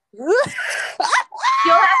 You'll have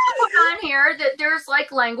to put on here that there's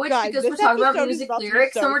like language, because we're talking about music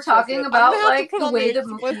lyrics and we're talking about like the way the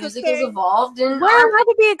music has evolved. And we're allowed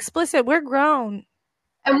to be explicit. We're grown.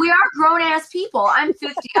 And we are grown-ass people. I'm 50.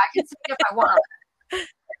 I can say it if I want.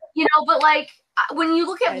 You know, but like, when you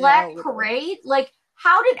look at Black Parade, like,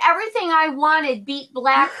 how did Everything I Wanted beat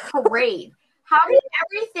Black Parade? How did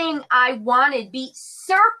Everything I Wanted beat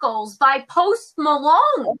Circles by Post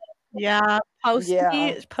Malone? Yeah,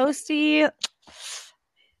 Posty.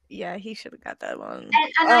 Yeah, he should have got that one.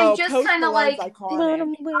 And I just kind of like,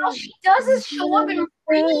 all she does is show up and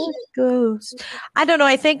breathe. I don't know.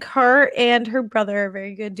 I think her and her brother are a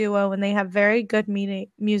very good duo, and they have very good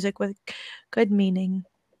music with good meaning.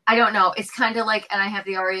 I don't know. It's kind of like, and I have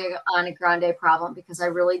the Ariana Grande problem because I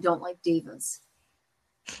really don't like divas.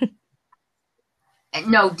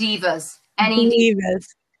 No, divas. Any divas.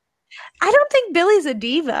 I don't think Billie's a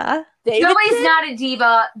diva. Billie's not a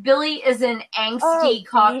diva. Billie is an angsty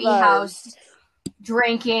coffee house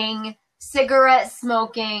drinking, cigarette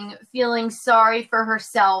smoking, feeling sorry for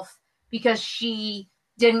herself because she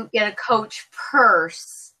didn't get a Coach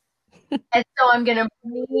purse. And so I'm going to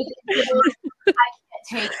bleed. I can't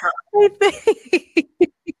take her.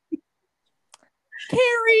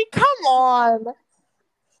 Carrie, come on.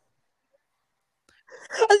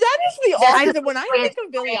 That is the opposite. When I think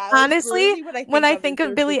of Billie Eilish, honestly, when I think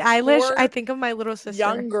of Billie Eilish, I think of my little sister,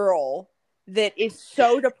 young girl that is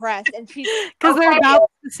so depressed, and she's because they're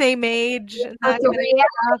about the same age. The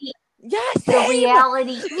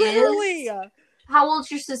reality is, how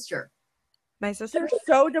old's your sister? My sister? They're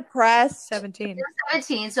so depressed. 17. You're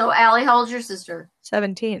 17. So, Allie, how old's your sister?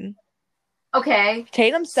 17. Okay.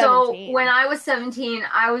 Tatum's 17. So, when I was 17,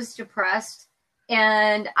 I was depressed.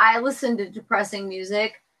 And I listened to depressing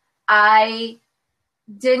music. I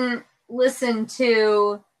didn't listen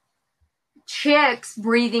to chicks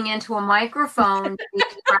breathing into a microphone to be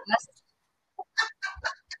depressed,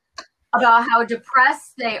 about how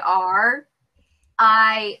depressed they are.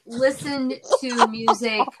 I listened to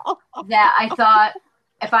music that I thought,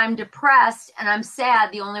 if I'm depressed and I'm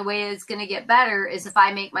sad, the only way it's going to get better is if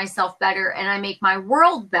I make myself better and I make my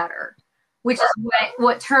world better, which is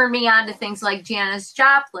what turned me on to things like Janis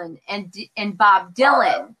Joplin and Bob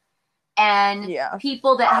Dylan and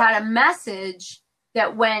people that had a message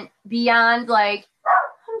that went beyond like,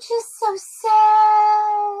 I'm just so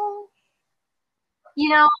sad, you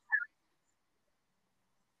know?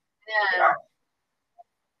 Yeah.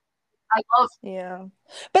 I love. Yeah,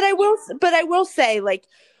 but I will say, like,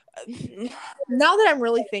 now that I'm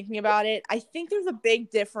really thinking about it, I think there's a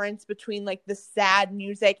big difference between like the sad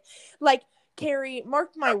music, like Carrie, mark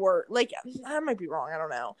my word, like I might be wrong, I don't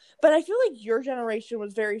know, but I feel like your generation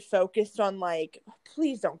was very focused on like,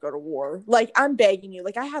 please don't go to war. Like, I'm begging you.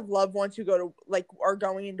 Like, I have loved ones who are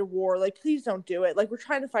going into war. Like, please don't do it. Like, we're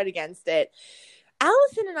trying to fight against it.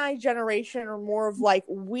 Allison and I generation are more of like,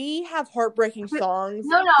 we have heartbreaking songs.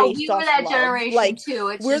 No, we were that generation like, too.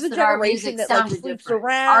 It's we're just the that generation that like sleeps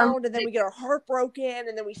around, and then we get our heart broken,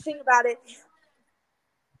 and then we sing about it.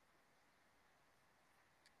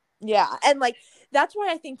 Yeah, and like that's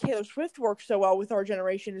why I think Taylor Swift works so well with our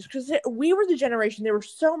generation, is because we were the generation. There were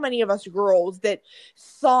so many of us girls that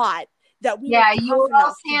thought that we were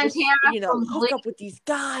tough enough to just, hook up with these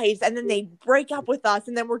guys, and then they break up with us,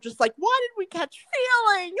 and then we're just like, why did we catch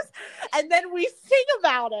feelings? And then we sing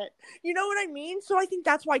about it. You know what I mean? So I think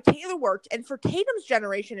that's why Taylor worked. And for Tatum's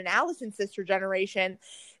generation and Allison's sister generation,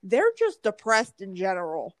 they're just depressed in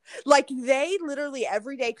general. Like, they literally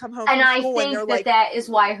every day come home from school and they're like, that is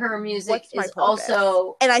why her music is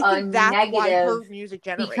also and I think that's negative, why her music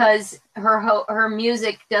generates, because her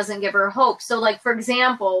music doesn't give her hope. So, like, for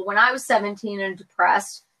example, when I was 17 and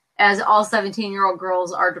depressed, as all 17-year-old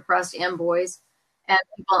girls are depressed, and boys and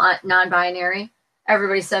people non-binary,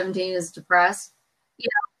 everybody 17 is depressed.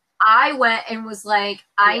 I went and was like,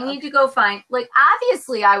 I need to go find, like,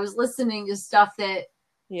 obviously I was listening to stuff that,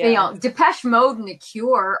 Depeche Mode and The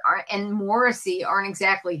Cure and Morrissey aren't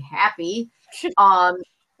exactly happy. Got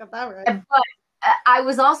that right. But I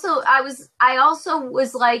also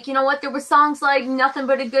was like, you know what? There were songs like Nothing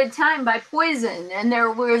But a Good Time by Poison, and there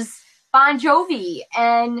was Bon Jovi,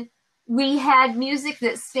 and we had music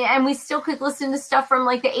and we still could listen to stuff from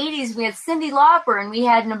like the 80s. We had Cyndi Lauper, and we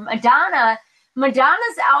had Madonna.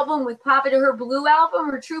 Madonna's album with Papa to Her Blue album,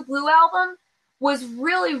 her True Blue album, was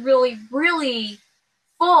really, really, really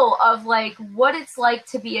full of like what it's like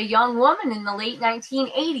to be a young woman in the late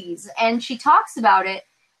 1980s. And she talks about it,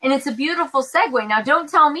 and it's a beautiful segue. Now, don't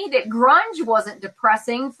tell me that grunge wasn't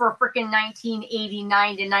depressing for freaking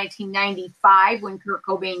 1989 to 1995 when Kurt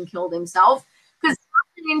Cobain killed himself, because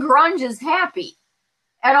nothing in grunge is happy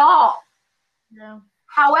at all. No.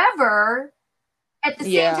 However, at the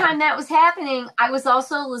same time that was happening, I was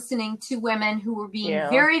also listening to women who were being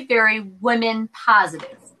very, very women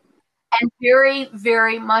positive. And very,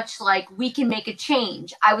 very much like, we can make a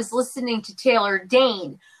change. I was listening to Taylor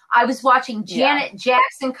Dane. I was watching Janet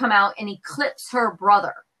Jackson come out and eclipse her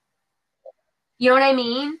brother. You know what I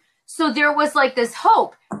mean? So there was like this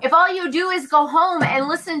hope. If all you do is go home and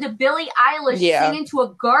listen to Billie Eilish sing into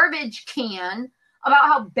a garbage can about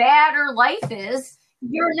how bad her life is,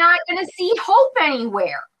 you're not going to see hope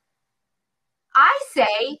anywhere. I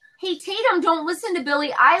say, hey, Tatum, don't listen to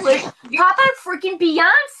Billie Eilish. Pop on freaking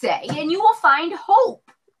Beyonce, and you will find hope.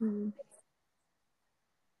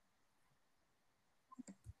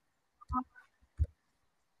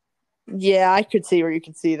 Yeah, I could see where you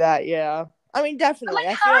can see that. Yeah, I mean, definitely.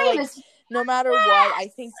 I feel like no matter what, I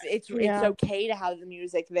think it's okay to have the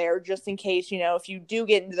music there, just in case, if you do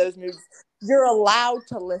get into those moods, you're allowed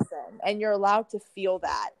to listen and you're allowed to feel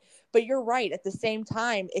that. But you're right. At the same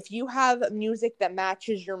time, if you have music that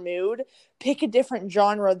matches your mood, pick a different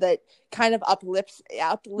genre that kind of uplifts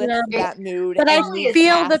that mood. But I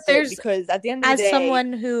feel that there's, because at the end of the day, as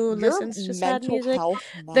someone who listens to sad music,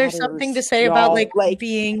 there's something to say about like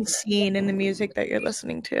being seen in the music that you're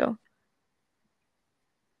listening to.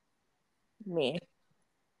 Me.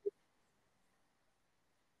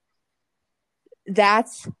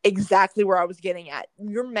 That's exactly where I was getting at.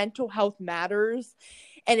 Your mental health matters.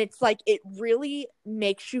 And it's like, it really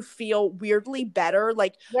makes you feel weirdly better.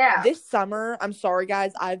 Like, this summer, I'm sorry,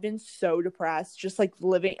 guys, I've been so depressed, just like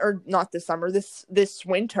living, or not this summer, this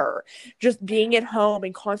winter, just being at home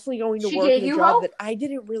and constantly going to work in a job that I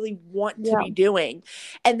didn't really want to be doing.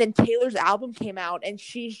 And then Taylor's album came out, and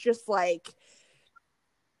she's just like,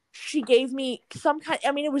 she gave me some kind,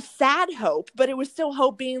 I mean, it was sad hope, but it was still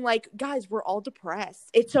hope, being like, guys, we're all depressed.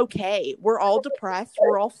 It's okay. We're all depressed.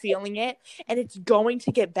 We're all feeling it, and it's going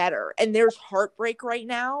to get better. And there's heartbreak right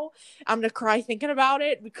now. I'm going to cry thinking about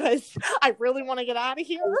it because I really want to get out of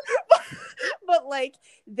here. But like,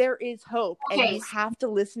 there is hope, and you have to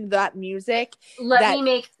listen to that music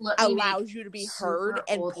allows you to be heard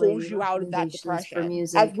and pulls you out of that depression. For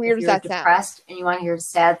music, as weird as that sounds. And you want to hear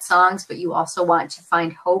sad songs, but you also want to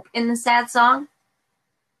find hope in the sad song.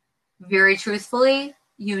 Very truthfully,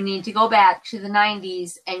 you need to go back to the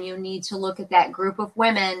 90s, and you need to look at that group of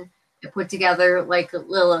women that put together like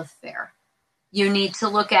Lilith Fair. You need to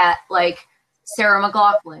look at like Sarah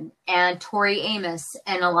McLachlan and Tori Amos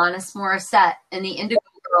and Alanis Morissette and the Indigo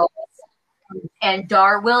Girls and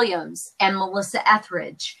Dar Williams and Melissa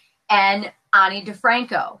Etheridge and Ani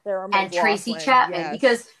DeFranco and Tracy Chapman. Yes.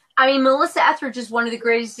 Because, I mean, Melissa Etheridge is one of the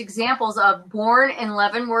greatest examples of born in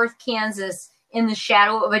Leavenworth, Kansas, in the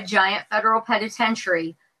shadow of a giant federal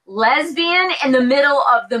penitentiary, lesbian in the middle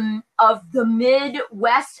of the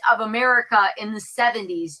Midwest of America in the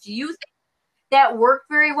 70s. Do you think that worked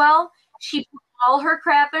very well? She put all her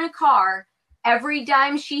crap in a car, every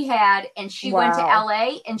dime she had, and she went to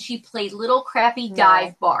LA and she played little crappy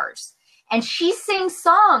dive bars. And she sings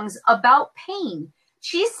songs about pain.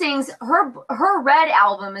 She sings, her Red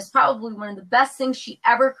album is probably one of the best things she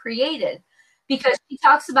ever created, because she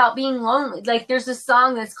talks about being lonely. Like, there's a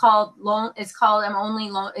song that's called I'm Only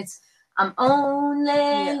Lonely. I'm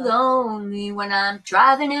only lonely when I'm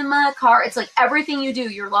driving in my car. It's like everything you do,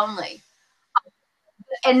 you're lonely.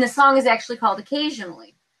 And the song is actually called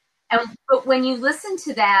Occasionally. But when you listen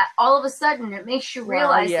to that, all of a sudden it makes you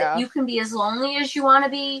realize that you can be as lonely as you want to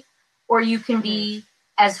be, or you can be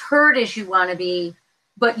as hurt as you want to be,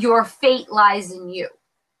 but your fate lies in you.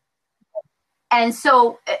 And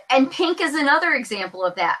so, and Pink is another example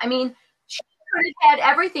of that. I mean, she could have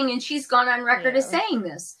had everything, and she's gone on record as saying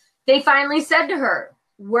this. They finally said to her,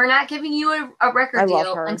 we're not giving you a record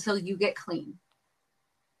deal until you get clean.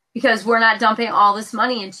 Because we're not dumping all this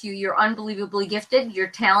money into you. You're unbelievably gifted, you're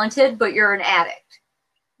talented, but you're an addict.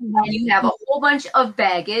 And you have a whole bunch of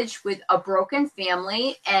baggage with a broken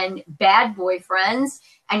family and bad boyfriends,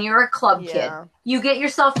 and you're a club kid. You get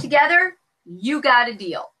yourself together, you got a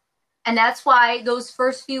deal. And that's why those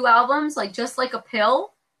first few albums, like Just Like a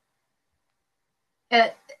Pill,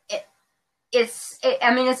 it's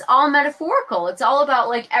all metaphorical. It's all about,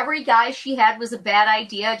 like, every guy she had was a bad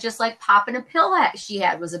idea, just like popping a pill she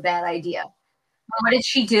had was a bad idea. What did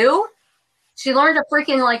she do? She learned to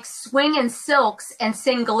freaking, like, swing in silks and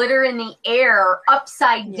sing Glitter in the Air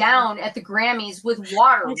upside down at the Grammys with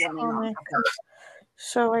water running on her.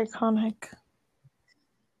 So iconic.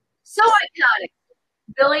 So iconic.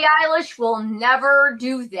 Billie Eilish will never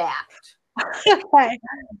do that. Okay.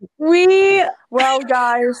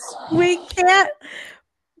 Guys, we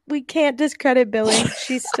can't discredit Billie.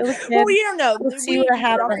 She's still a kid. Well, you don't know. We'll see what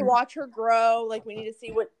happens. We have to watch her grow. Like, we need to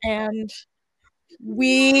see what. And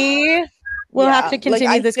we will have to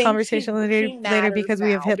continue this conversation later because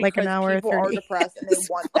we have hit like an hour. People are depressed and they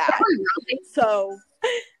want that. So.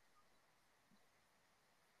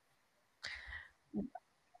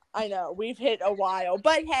 I know we've hit a while,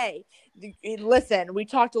 but hey, listen, we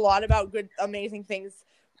talked a lot about good, amazing things.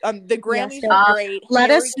 The Grammys were great.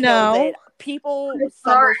 Let us know. People,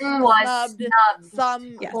 some snubbed,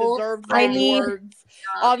 some deserved awards.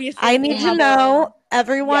 Obviously, I need to know,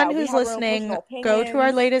 everyone who's listening, go to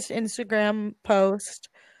our latest Instagram post.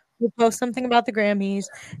 We'll post something about the Grammys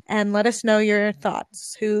and let us know your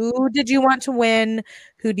thoughts. Who did you want to win?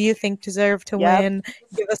 Who do you think deserved to win?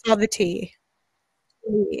 Give us all the tea.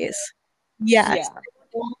 Please. Yes.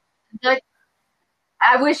 Yeah.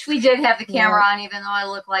 I wish we did have the camera on, even though I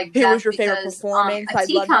look like Who was your favorite performance? I'd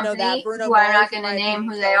love to know that. Bruno who I'm not going to name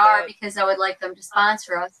who they are because I would like them to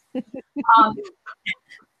sponsor us.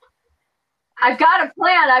 I've got a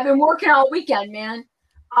plan. I've been working all weekend, man.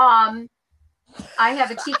 I have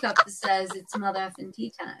a teacup that says it's mother effing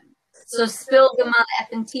tea time. So spill the mother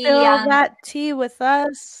effing tea. Spill that tea with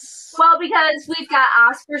us. Well, because we've got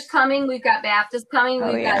Oscars coming, we've got BAFTAs coming,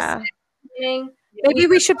 we've got coming. Maybe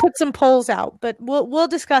we should put some polls out, but we'll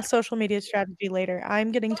discuss social media strategy later.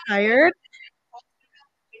 I'm getting tired.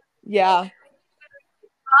 Yeah.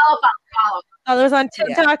 Follow us on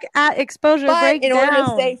TikTok at Exposure Breakdown. In order to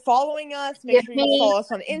stay following us, make sure you follow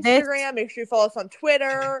us on Instagram. Make sure you follow us on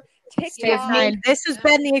Twitter, TikTok. This has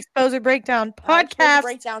been the Exposure Breakdown podcast.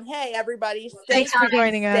 Hey, everybody. Thanks for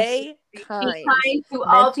joining us. Stay kind. Be kind to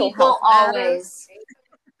all people always.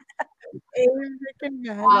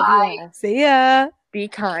 See ya. Be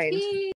kind.